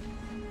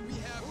 We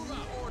have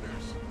new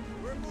orders.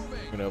 We're moving.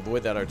 We're going to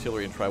avoid that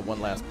artillery and try one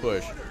last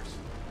push. Orders.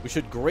 We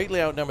should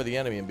greatly outnumber the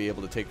enemy and be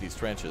able to take these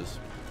trenches.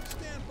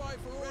 Stand by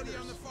for orders. Ready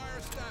on the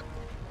fire step.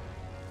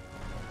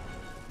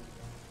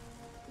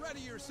 Ready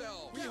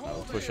yourselves. We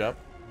hold Push here. up.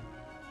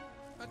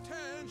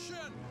 Attention.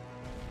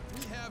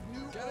 We have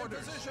new orders.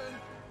 In position.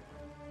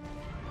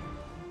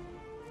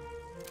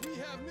 We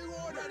have new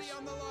orders. Ready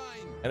on the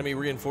line. Enemy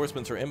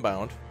reinforcements are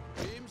inbound.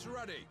 Teams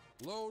ready.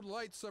 Load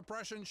light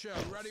suppression shell.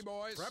 Ready,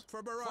 boys. Prep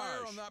for barrage.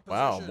 Fire on that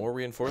Wow, position. more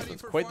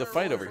reinforcements. Ready for Quite the fire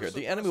fight order over here. for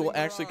The enemy will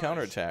suppressing actually barrage.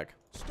 counterattack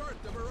Start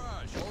the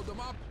barrage. Hold them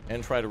up.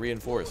 and try to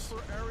reinforce.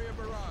 For area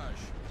barrage.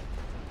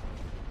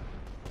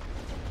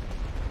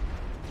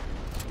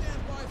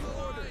 Stand by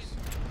for orders.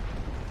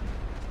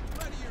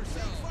 Ready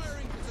yourself.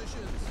 Firing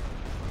positions.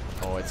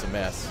 Oh, it's a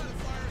mess.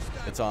 Fire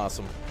step. It's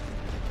awesome.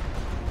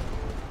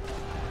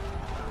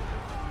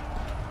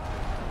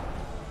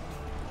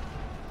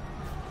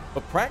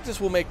 But practice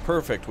will make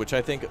perfect, which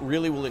I think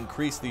really will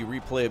increase the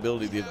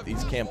replayability of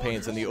these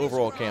campaigns and the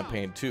overall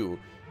campaign too.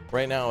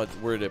 Right now,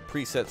 we're at a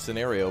preset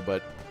scenario,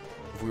 but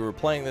if we were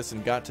playing this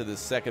and got to the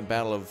second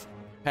Battle of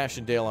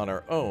Passchendaele on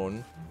our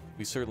own,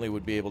 we certainly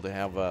would be able to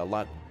have a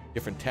lot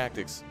different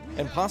tactics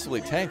and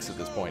possibly tanks at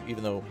this point,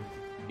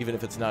 even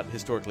if it's not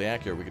historically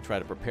accurate, we could try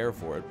to prepare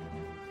for it.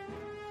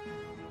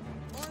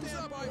 Arms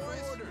up, by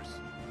orders.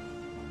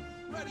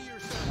 Ready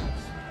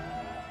yourselves.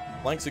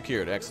 Flank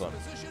secured, excellent.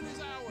 Position is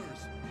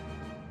ours.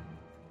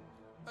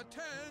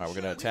 Attention. All right,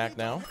 we're going to attack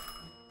now.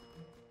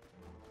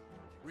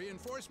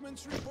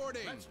 Reinforcements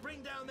reporting. Let's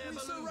bring down their We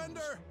balloons.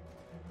 surrender.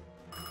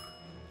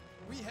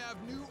 We have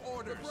new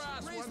orders. The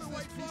brass wants the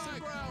white piece of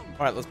ground.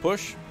 All right, let's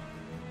push.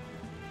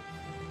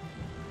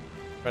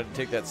 Try to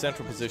take that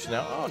central position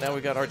now. Oh, now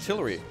we got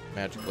artillery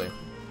magically.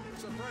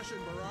 Suppression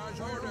barrage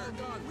order.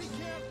 We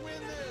can't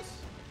win this.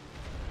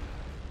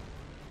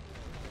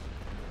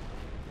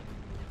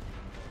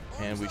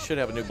 And we should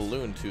have a new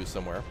balloon too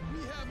somewhere. We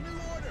have new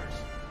orders.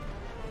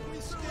 We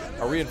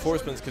surrender. Our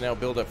reinforcements can now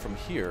build up from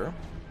here.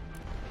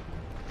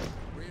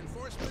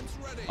 Reinforcements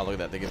ready. Oh, look at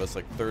that. They give us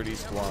like 30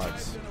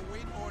 squads. And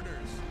await orders.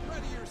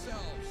 Ready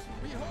yourselves.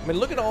 We hold I mean,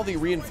 look at all the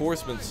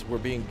reinforcements we're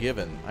being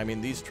given. I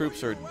mean, these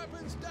troops are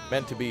weapons down.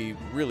 meant to be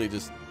really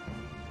just...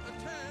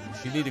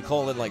 You need to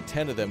call in like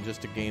 10 of them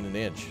just to gain an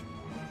inch.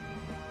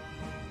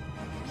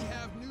 We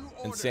have new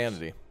orders.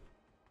 Insanity.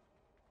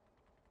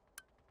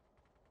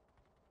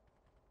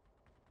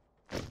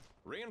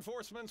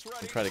 Reinforcements ready.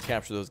 And try to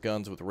capture those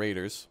guns with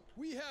raiders.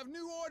 We have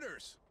new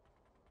orders.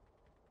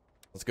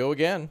 Let's go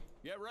again.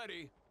 Get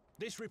ready.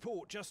 This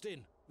report just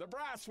in. The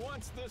brass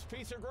wants this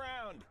piece of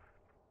ground.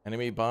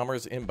 Enemy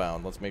bombers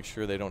inbound. Let's make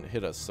sure they don't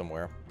hit us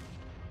somewhere.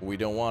 We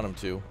don't want them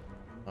to.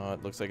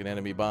 It looks like an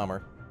enemy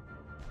bomber.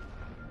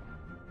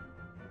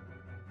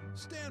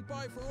 Stand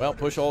by for Well, orders.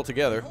 push all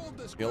together. Hold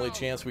this The only ground.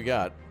 chance we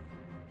got.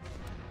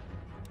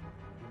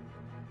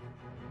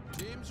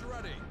 Teams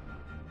ready.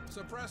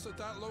 Suppress at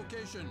that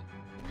location.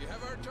 We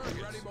have our targets.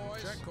 Ready,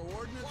 boys. Check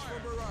coordinates for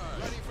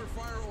barrage. Ready for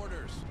fire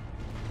orders.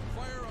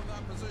 Fire on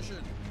that position.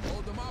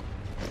 Hold them up.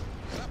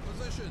 That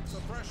position.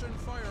 Suppression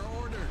fire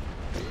ordered.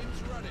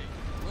 Teams ready.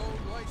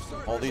 Load light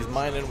start. All these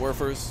mine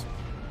werfers.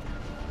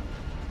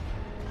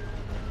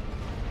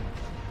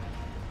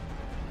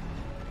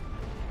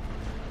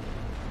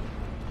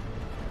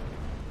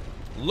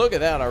 Look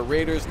at that, our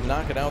raiders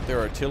knocking out their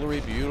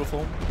artillery. Beautiful.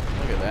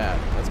 Look at that.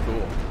 That's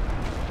cool.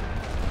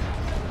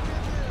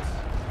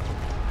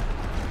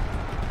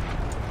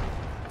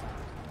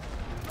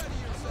 Ready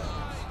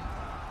yourselves.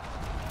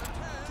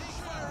 Take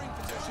firing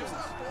positions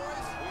up,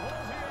 boys.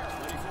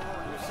 Ready for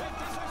orders. Set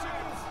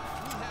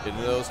positions. Get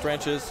into those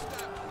trenches.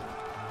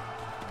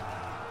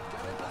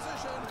 Get in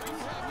position. We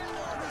have new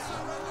orders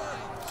on the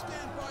line.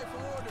 Stand by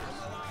for orders.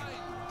 On the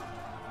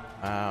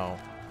line. Ow.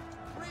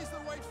 Raise the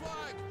white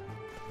flag.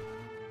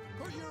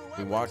 Put your We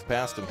weapons walked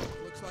past him. down.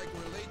 Looks like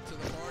we're late to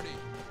the party.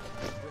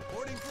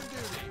 Reporting for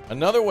duty.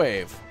 Another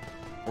wave.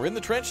 We're in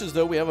the trenches,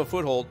 though. We have a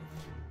foothold.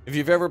 If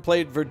you've ever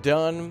played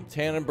Verdun,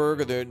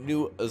 Tannenberg, or the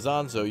new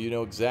Azanzo, you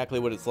know exactly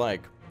what it's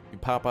like. You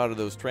pop out of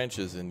those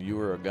trenches and you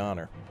are a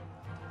goner.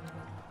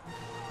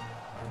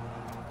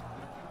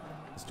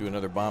 Let's do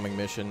another bombing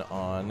mission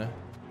on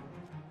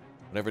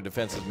whatever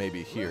defensive may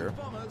be here.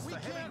 Bombers We for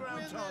heavy can't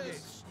ground win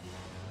targets. this.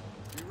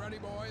 You ready,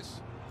 boys?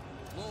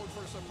 Load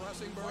for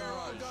suppressing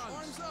barrage.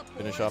 Arms up,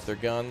 Finish boys. off their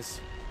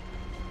guns.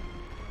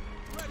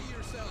 Ready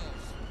yourselves.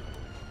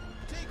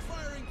 Take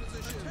firing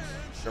positions.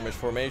 Skirmish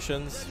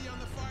formations. Ready on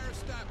the fire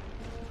step.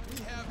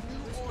 We have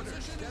new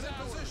orders. Get in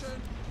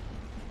position.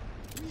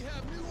 We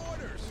have new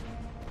orders.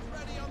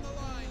 Ready on the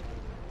line.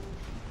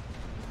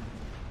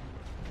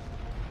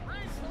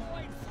 Raise the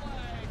white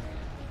flag.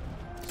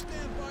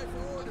 Stand by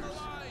for orders. On the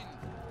line.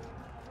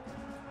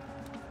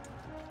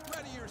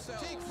 Ready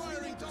yourselves. Take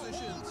firing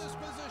positions. This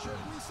position.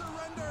 We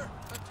surrender.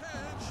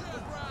 Attention.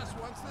 The brass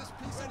wants this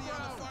piece ready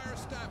on the fire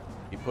step.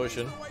 Keep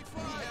pushing. The white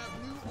flag. We have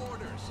new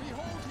orders. We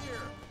hold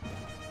here.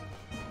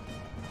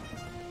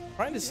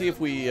 Trying to see if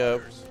we... Put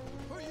your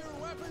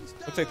weapons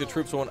down. looks like the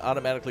troops won't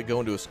automatically go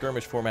into a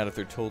skirmish format if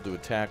they're told to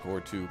attack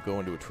or to go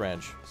into a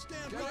trench.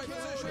 Stand by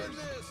position.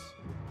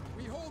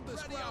 We hold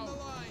this ground. On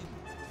the line.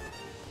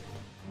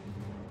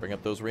 Bring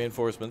up those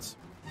reinforcements.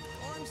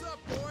 Arms up,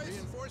 boys.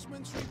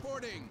 Reinforcements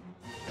reporting.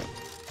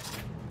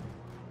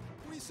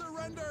 We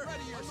surrender.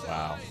 Ready yourself.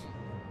 Wow.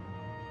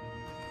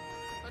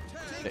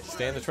 Attack. Okay,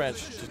 stay in the trench.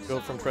 Just go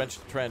from trench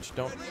to trench.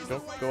 Don't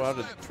go out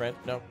of the trench.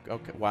 No.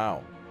 Okay.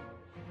 Wow.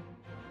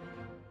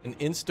 An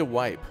insta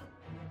wipe.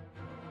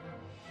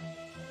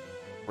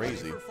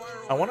 Crazy.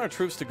 I want our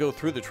troops to go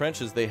through the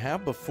trenches they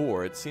have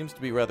before. It seems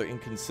to be rather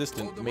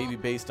inconsistent, maybe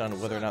based on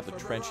whether or not the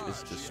trench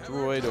is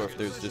destroyed or if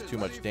there's just too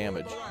much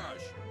damage.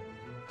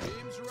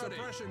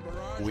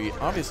 We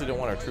obviously don't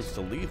want our troops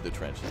to leave the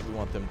trenches. We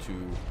want them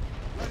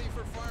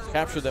to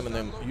capture them and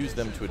then use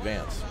them to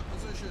advance.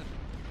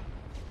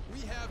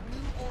 We have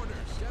new orders.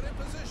 Get in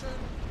position.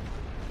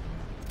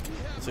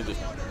 So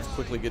just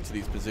quickly get to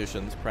these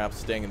positions. Perhaps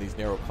staying in these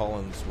narrow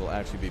columns will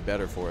actually be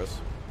better for us.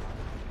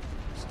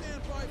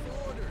 Stand by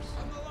for orders.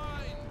 On the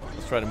line.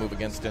 Let's try to move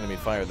against enemy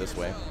fire this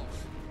way.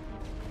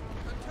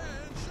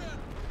 Attention.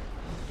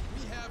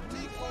 We have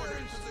deep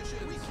orders.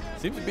 We can't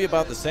Seems to be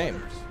about the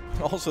same.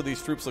 Also,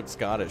 these troops look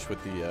Scottish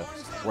with the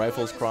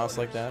rifles crossed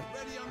like that.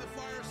 ready on the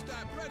fire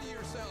step. Ready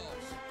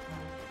yourselves.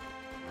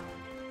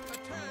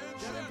 Attention.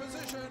 Get in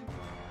position.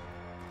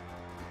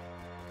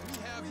 We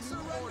have new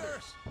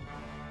orders.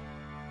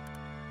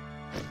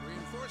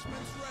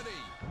 Reinforcements ready.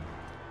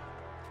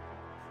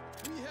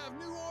 We have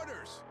new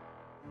orders.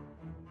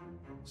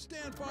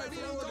 Stand by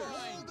for orders.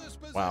 Hold this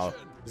position. Wow,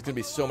 there's going to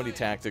be so many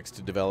tactics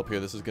to develop here.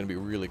 This is going to be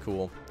really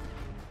cool.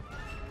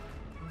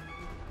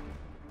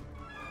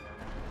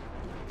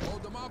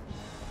 Hold them up.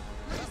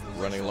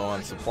 Running low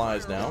on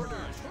supplies now. Put your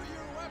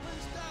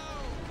weapons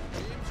down.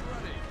 Teams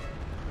ready.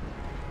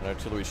 And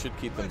artillery should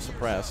keep them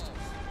suppressed.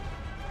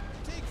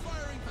 Take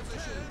firing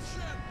positions.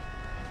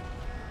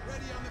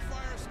 Ready on the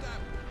fire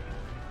step.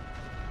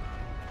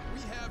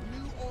 We have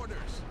new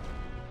orders.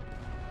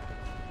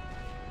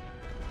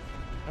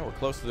 Oh, we're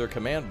close to their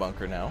command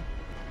bunker now.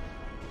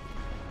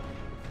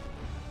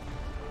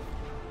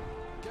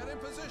 Get in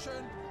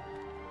position.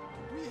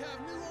 We have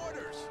new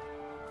orders.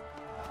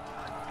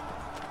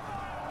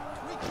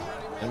 We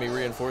can't win. Enemy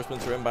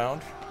reinforcements are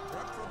inbound.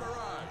 Prep for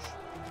barrage.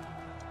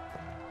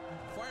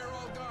 Fire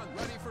all guns.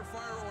 Ready for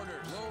fire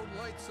orders. Load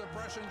light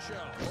suppression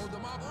shell. Load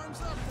them up.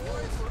 Arms up,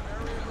 boys. For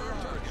area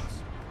barrage. Targets.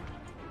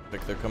 I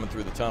think they're coming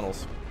through the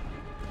tunnels.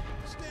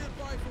 Stand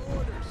by for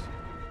orders.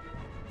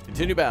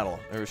 Continue battle.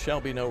 There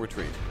shall be no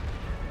retreat.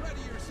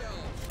 Ready yourselves.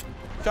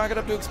 Chalk it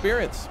up to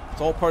experience.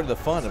 It's all part of the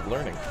fun of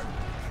learning.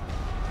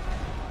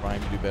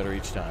 Trying to do better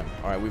each time.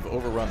 All right, we've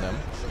overrun them.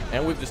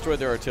 And we've destroyed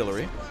their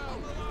artillery.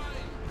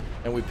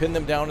 And we pinned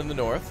them down in the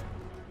north.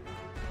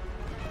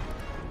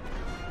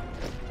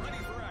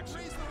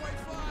 Raise the white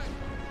flag.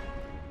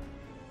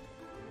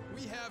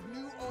 We have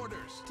new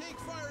orders. Take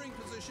firing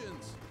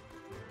positions.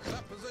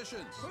 Set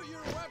positions. Put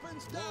your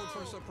weapons down. Load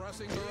for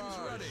suppressing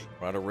barrage. Ready.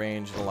 We're out of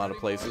range in a lot of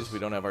places. We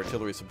don't have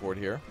artillery support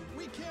here.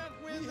 We can't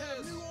win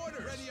this. New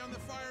orders. Ready on the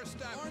fire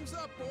step. Arms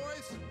up,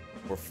 boys.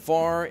 We're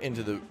far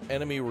into the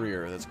enemy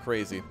rear. That's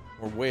crazy.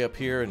 We're way up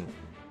here and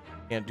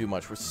can't do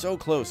much. We're so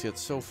close yet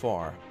so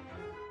far.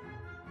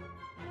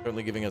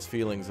 Certainly giving us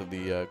feelings of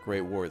the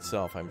Great War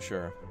itself, I'm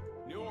sure.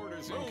 New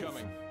orders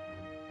incoming.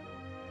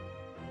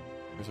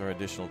 Here's our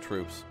additional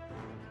troops.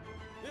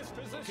 This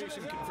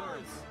position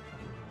confirmed.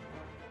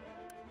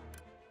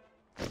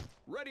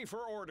 Ready for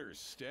orders.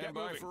 Stand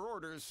by for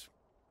orders.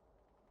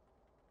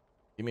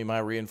 Give me my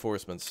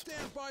reinforcements.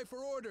 Stand by for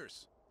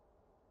orders.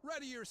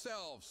 Ready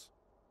yourselves.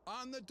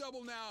 On the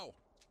double now.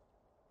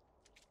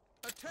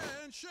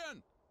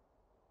 Attention.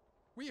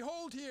 We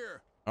hold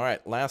here. All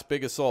right, last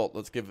big assault.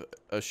 Let's give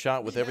a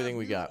shot with everything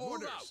we got.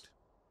 Orders.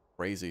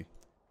 Crazy.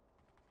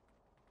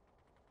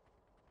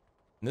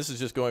 And this is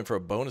just going for a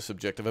bonus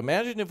objective.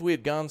 Imagine if we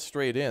had gone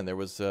straight in. There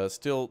was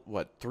still,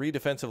 what, 3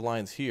 defensive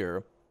lines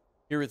here.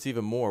 Here it's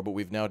even more, but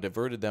we've now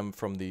diverted them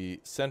from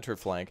the center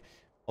flank.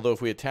 Although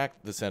if we attack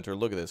the center,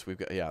 look at this. We've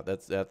got, yeah,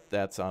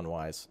 that's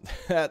unwise.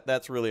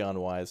 That's really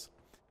unwise.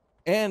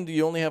 And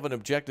you only have an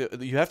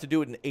objective. You have to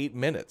do it in 8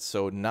 minutes,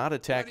 so not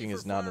attacking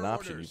is not an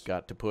option. You've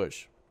got to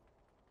push.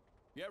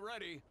 Get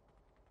ready.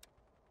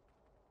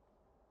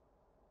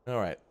 All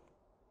right.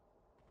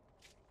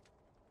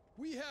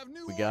 We have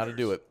new We got to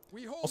do it.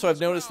 Also,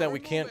 I've noticed that we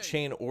can't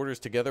chain orders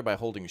together by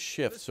holding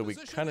shift, so we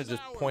kind of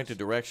just point a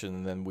direction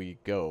and then we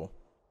go.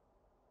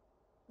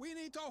 We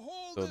need to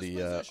hold So this the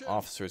position.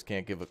 officers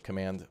can't give a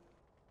command,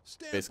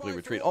 Stand basically by for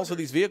retreat. Also, orders.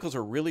 these vehicles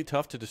are really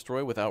tough to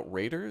destroy without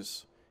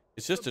raiders.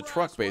 It's just a The truck,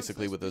 brass wants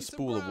basically, this with a piece of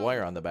spool of ground.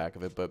 wire on the back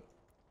of it, but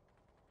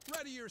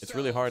Ready it's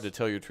really hard to yourselves.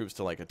 tell your troops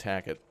to, like,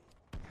 attack it.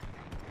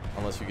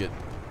 Unless you get,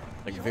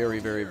 like, very,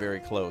 very, very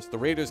close. The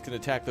raiders can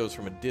attack those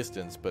from a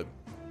distance, but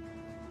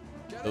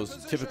Get in those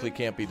position. typically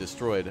can't be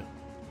destroyed.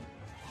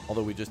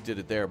 Although we just did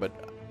it there,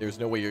 but there's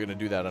no way you're going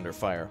to do that under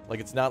fire. Like,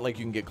 it's not like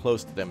you can get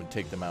close to them and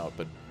take them out,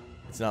 but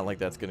it's not like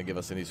that's going to give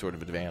us any sort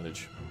of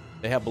advantage.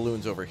 They have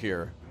balloons over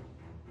here.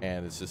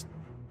 And it's just,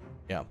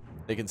 yeah,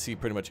 they can see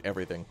pretty much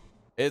everything.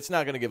 It's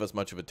not going to give us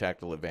much of a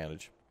tactical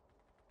advantage.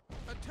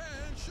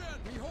 Attention!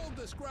 We hold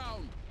this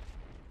ground.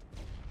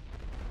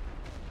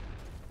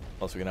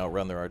 Plus, we can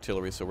outrun their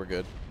artillery, so we're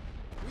good.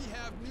 We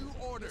have new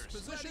orders.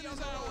 This position is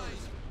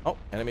ours. Oh,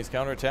 enemies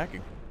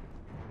counterattacking.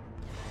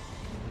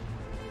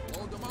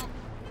 Load them up.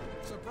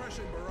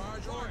 Suppression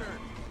barrage ordered.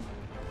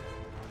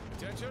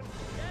 Attention.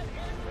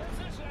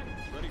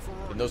 Ready for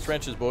orders. In those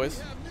trenches, boys.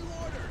 We have new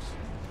orders.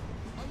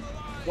 On the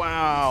line.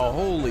 Wow,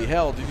 holy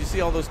hell. Did you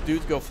see all those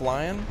dudes go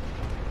flying?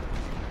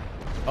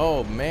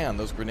 Oh, man,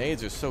 those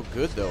grenades are so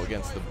good, though,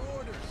 against the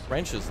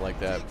trenches like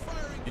that.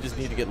 You just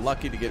need to get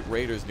lucky to get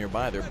raiders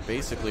nearby. They're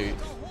basically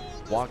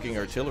walking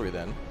artillery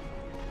then.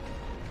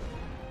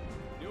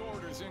 New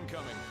orders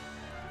incoming.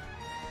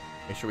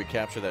 Make sure we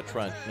capture that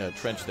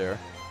trench there.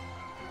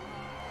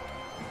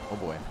 Oh,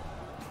 boy.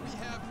 We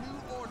have new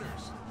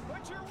orders.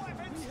 Put your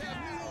weapons We have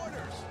new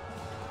orders.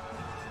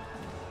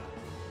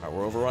 All right,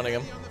 we're overrunning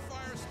them. Be on the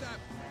fire step.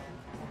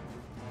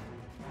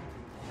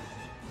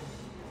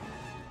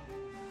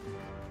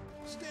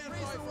 Stand by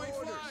for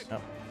orders.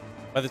 Oh.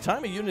 By the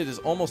time a unit is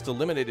almost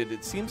eliminated,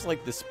 it seems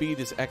like the speed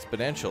is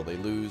exponential. They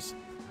lose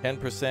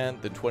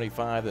 10%, then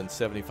 25, then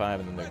 75,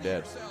 and then they're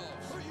dead. Yourselves.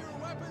 Put your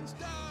weapons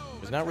down.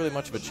 There's not really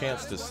much of a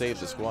chance to save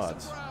the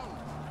squads. Stand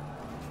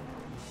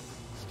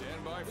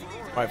by for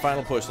orders. All right,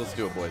 final push. Let's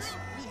do it, boys.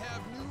 We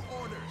have new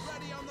orders.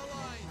 Ready on the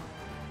line.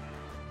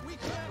 We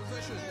cut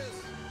positions.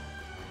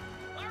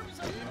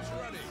 Teams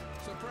ready.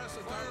 Suppress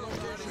attack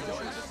location.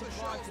 Join the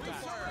shells to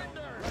fire.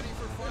 Ready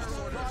for fire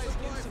orders.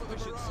 Supply for the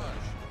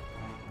barrage.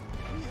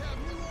 We have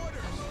new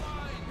orders. On the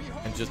line. We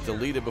hold And just here.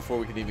 delete it before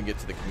we can even get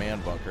to the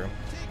command bunker.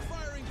 Take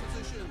firing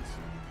positions.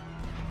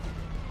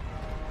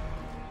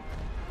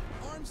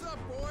 Arms up,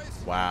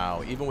 boys.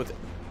 Wow, even with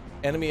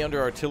enemy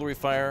under artillery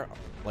fire,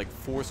 like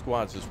 4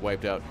 squads just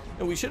wiped out.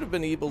 And we should have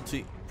been able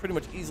to pretty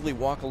much easily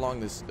walk along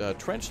this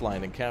trench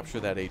line and capture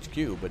that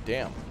HQ, but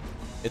damn.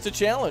 It's a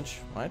challenge,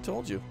 I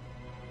told you.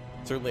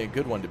 Certainly a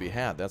good one to be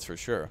had, that's for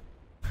sure.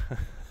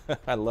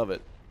 I love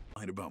it.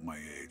 Lied about my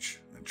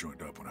age and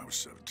joined up when I was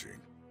 17.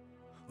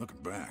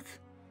 Looking back,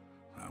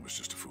 I was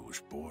just a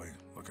foolish boy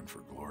looking for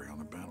glory on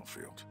the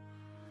battlefield.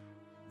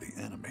 The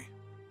enemy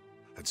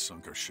had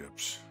sunk our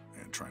ships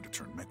and tried to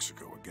turn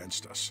Mexico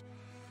against us,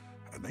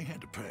 and they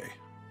had to pay.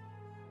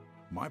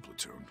 My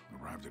platoon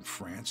arrived in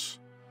France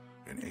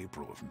in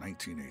April of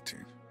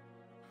 1918.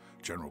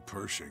 General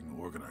Pershing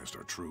organized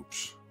our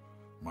troops.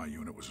 My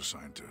unit was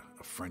assigned to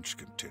a French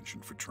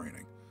contingent for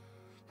training.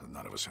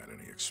 None of us had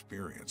any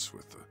experience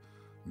with the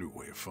new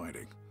way of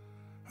fighting,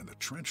 and the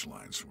trench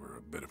lines were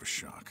a bit of a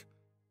shock.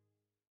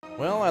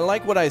 Well, I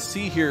like what I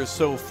see here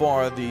so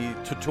far. The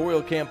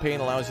tutorial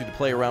campaign allows you to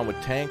play around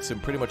with tanks in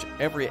pretty much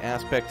every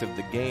aspect of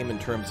the game in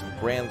terms of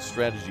grand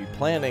strategy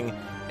planning,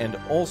 and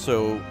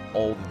also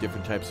all the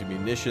different types of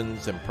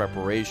munitions and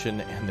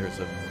preparation, and there's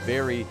a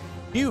very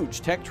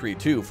huge tech tree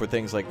too for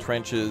things like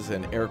trenches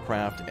and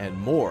aircraft and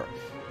more.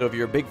 So if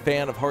you're a big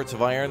fan of Hearts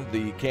of Iron,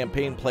 the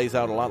campaign plays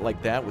out a lot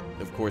like that with,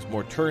 of course,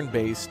 more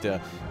turn-based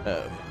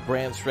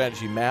grand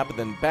strategy map, and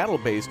then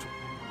battle-based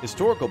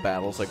historical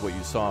battles like what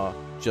you saw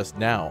just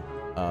now.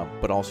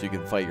 But also you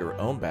can fight your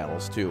own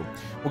battles too.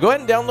 Well, go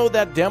ahead and download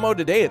that demo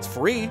today. It's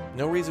free.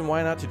 No reason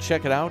why not to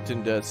check it out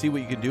and see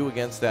what you can do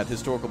against that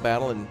historical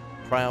battle and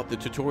try out the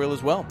tutorial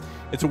as well.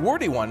 It's a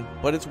wordy one,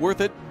 but it's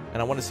worth it.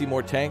 And I want to see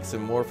more tanks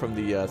and more from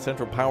the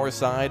Central Power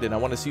side, and I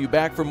want to see you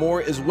back for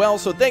more as well.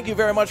 So thank you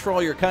very much for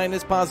all your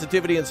kindness,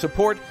 positivity, and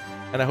support,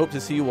 and I hope to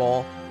see you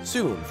all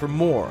soon for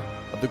more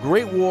of the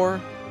Great War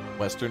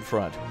Western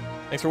Front.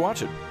 Thanks for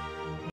watching.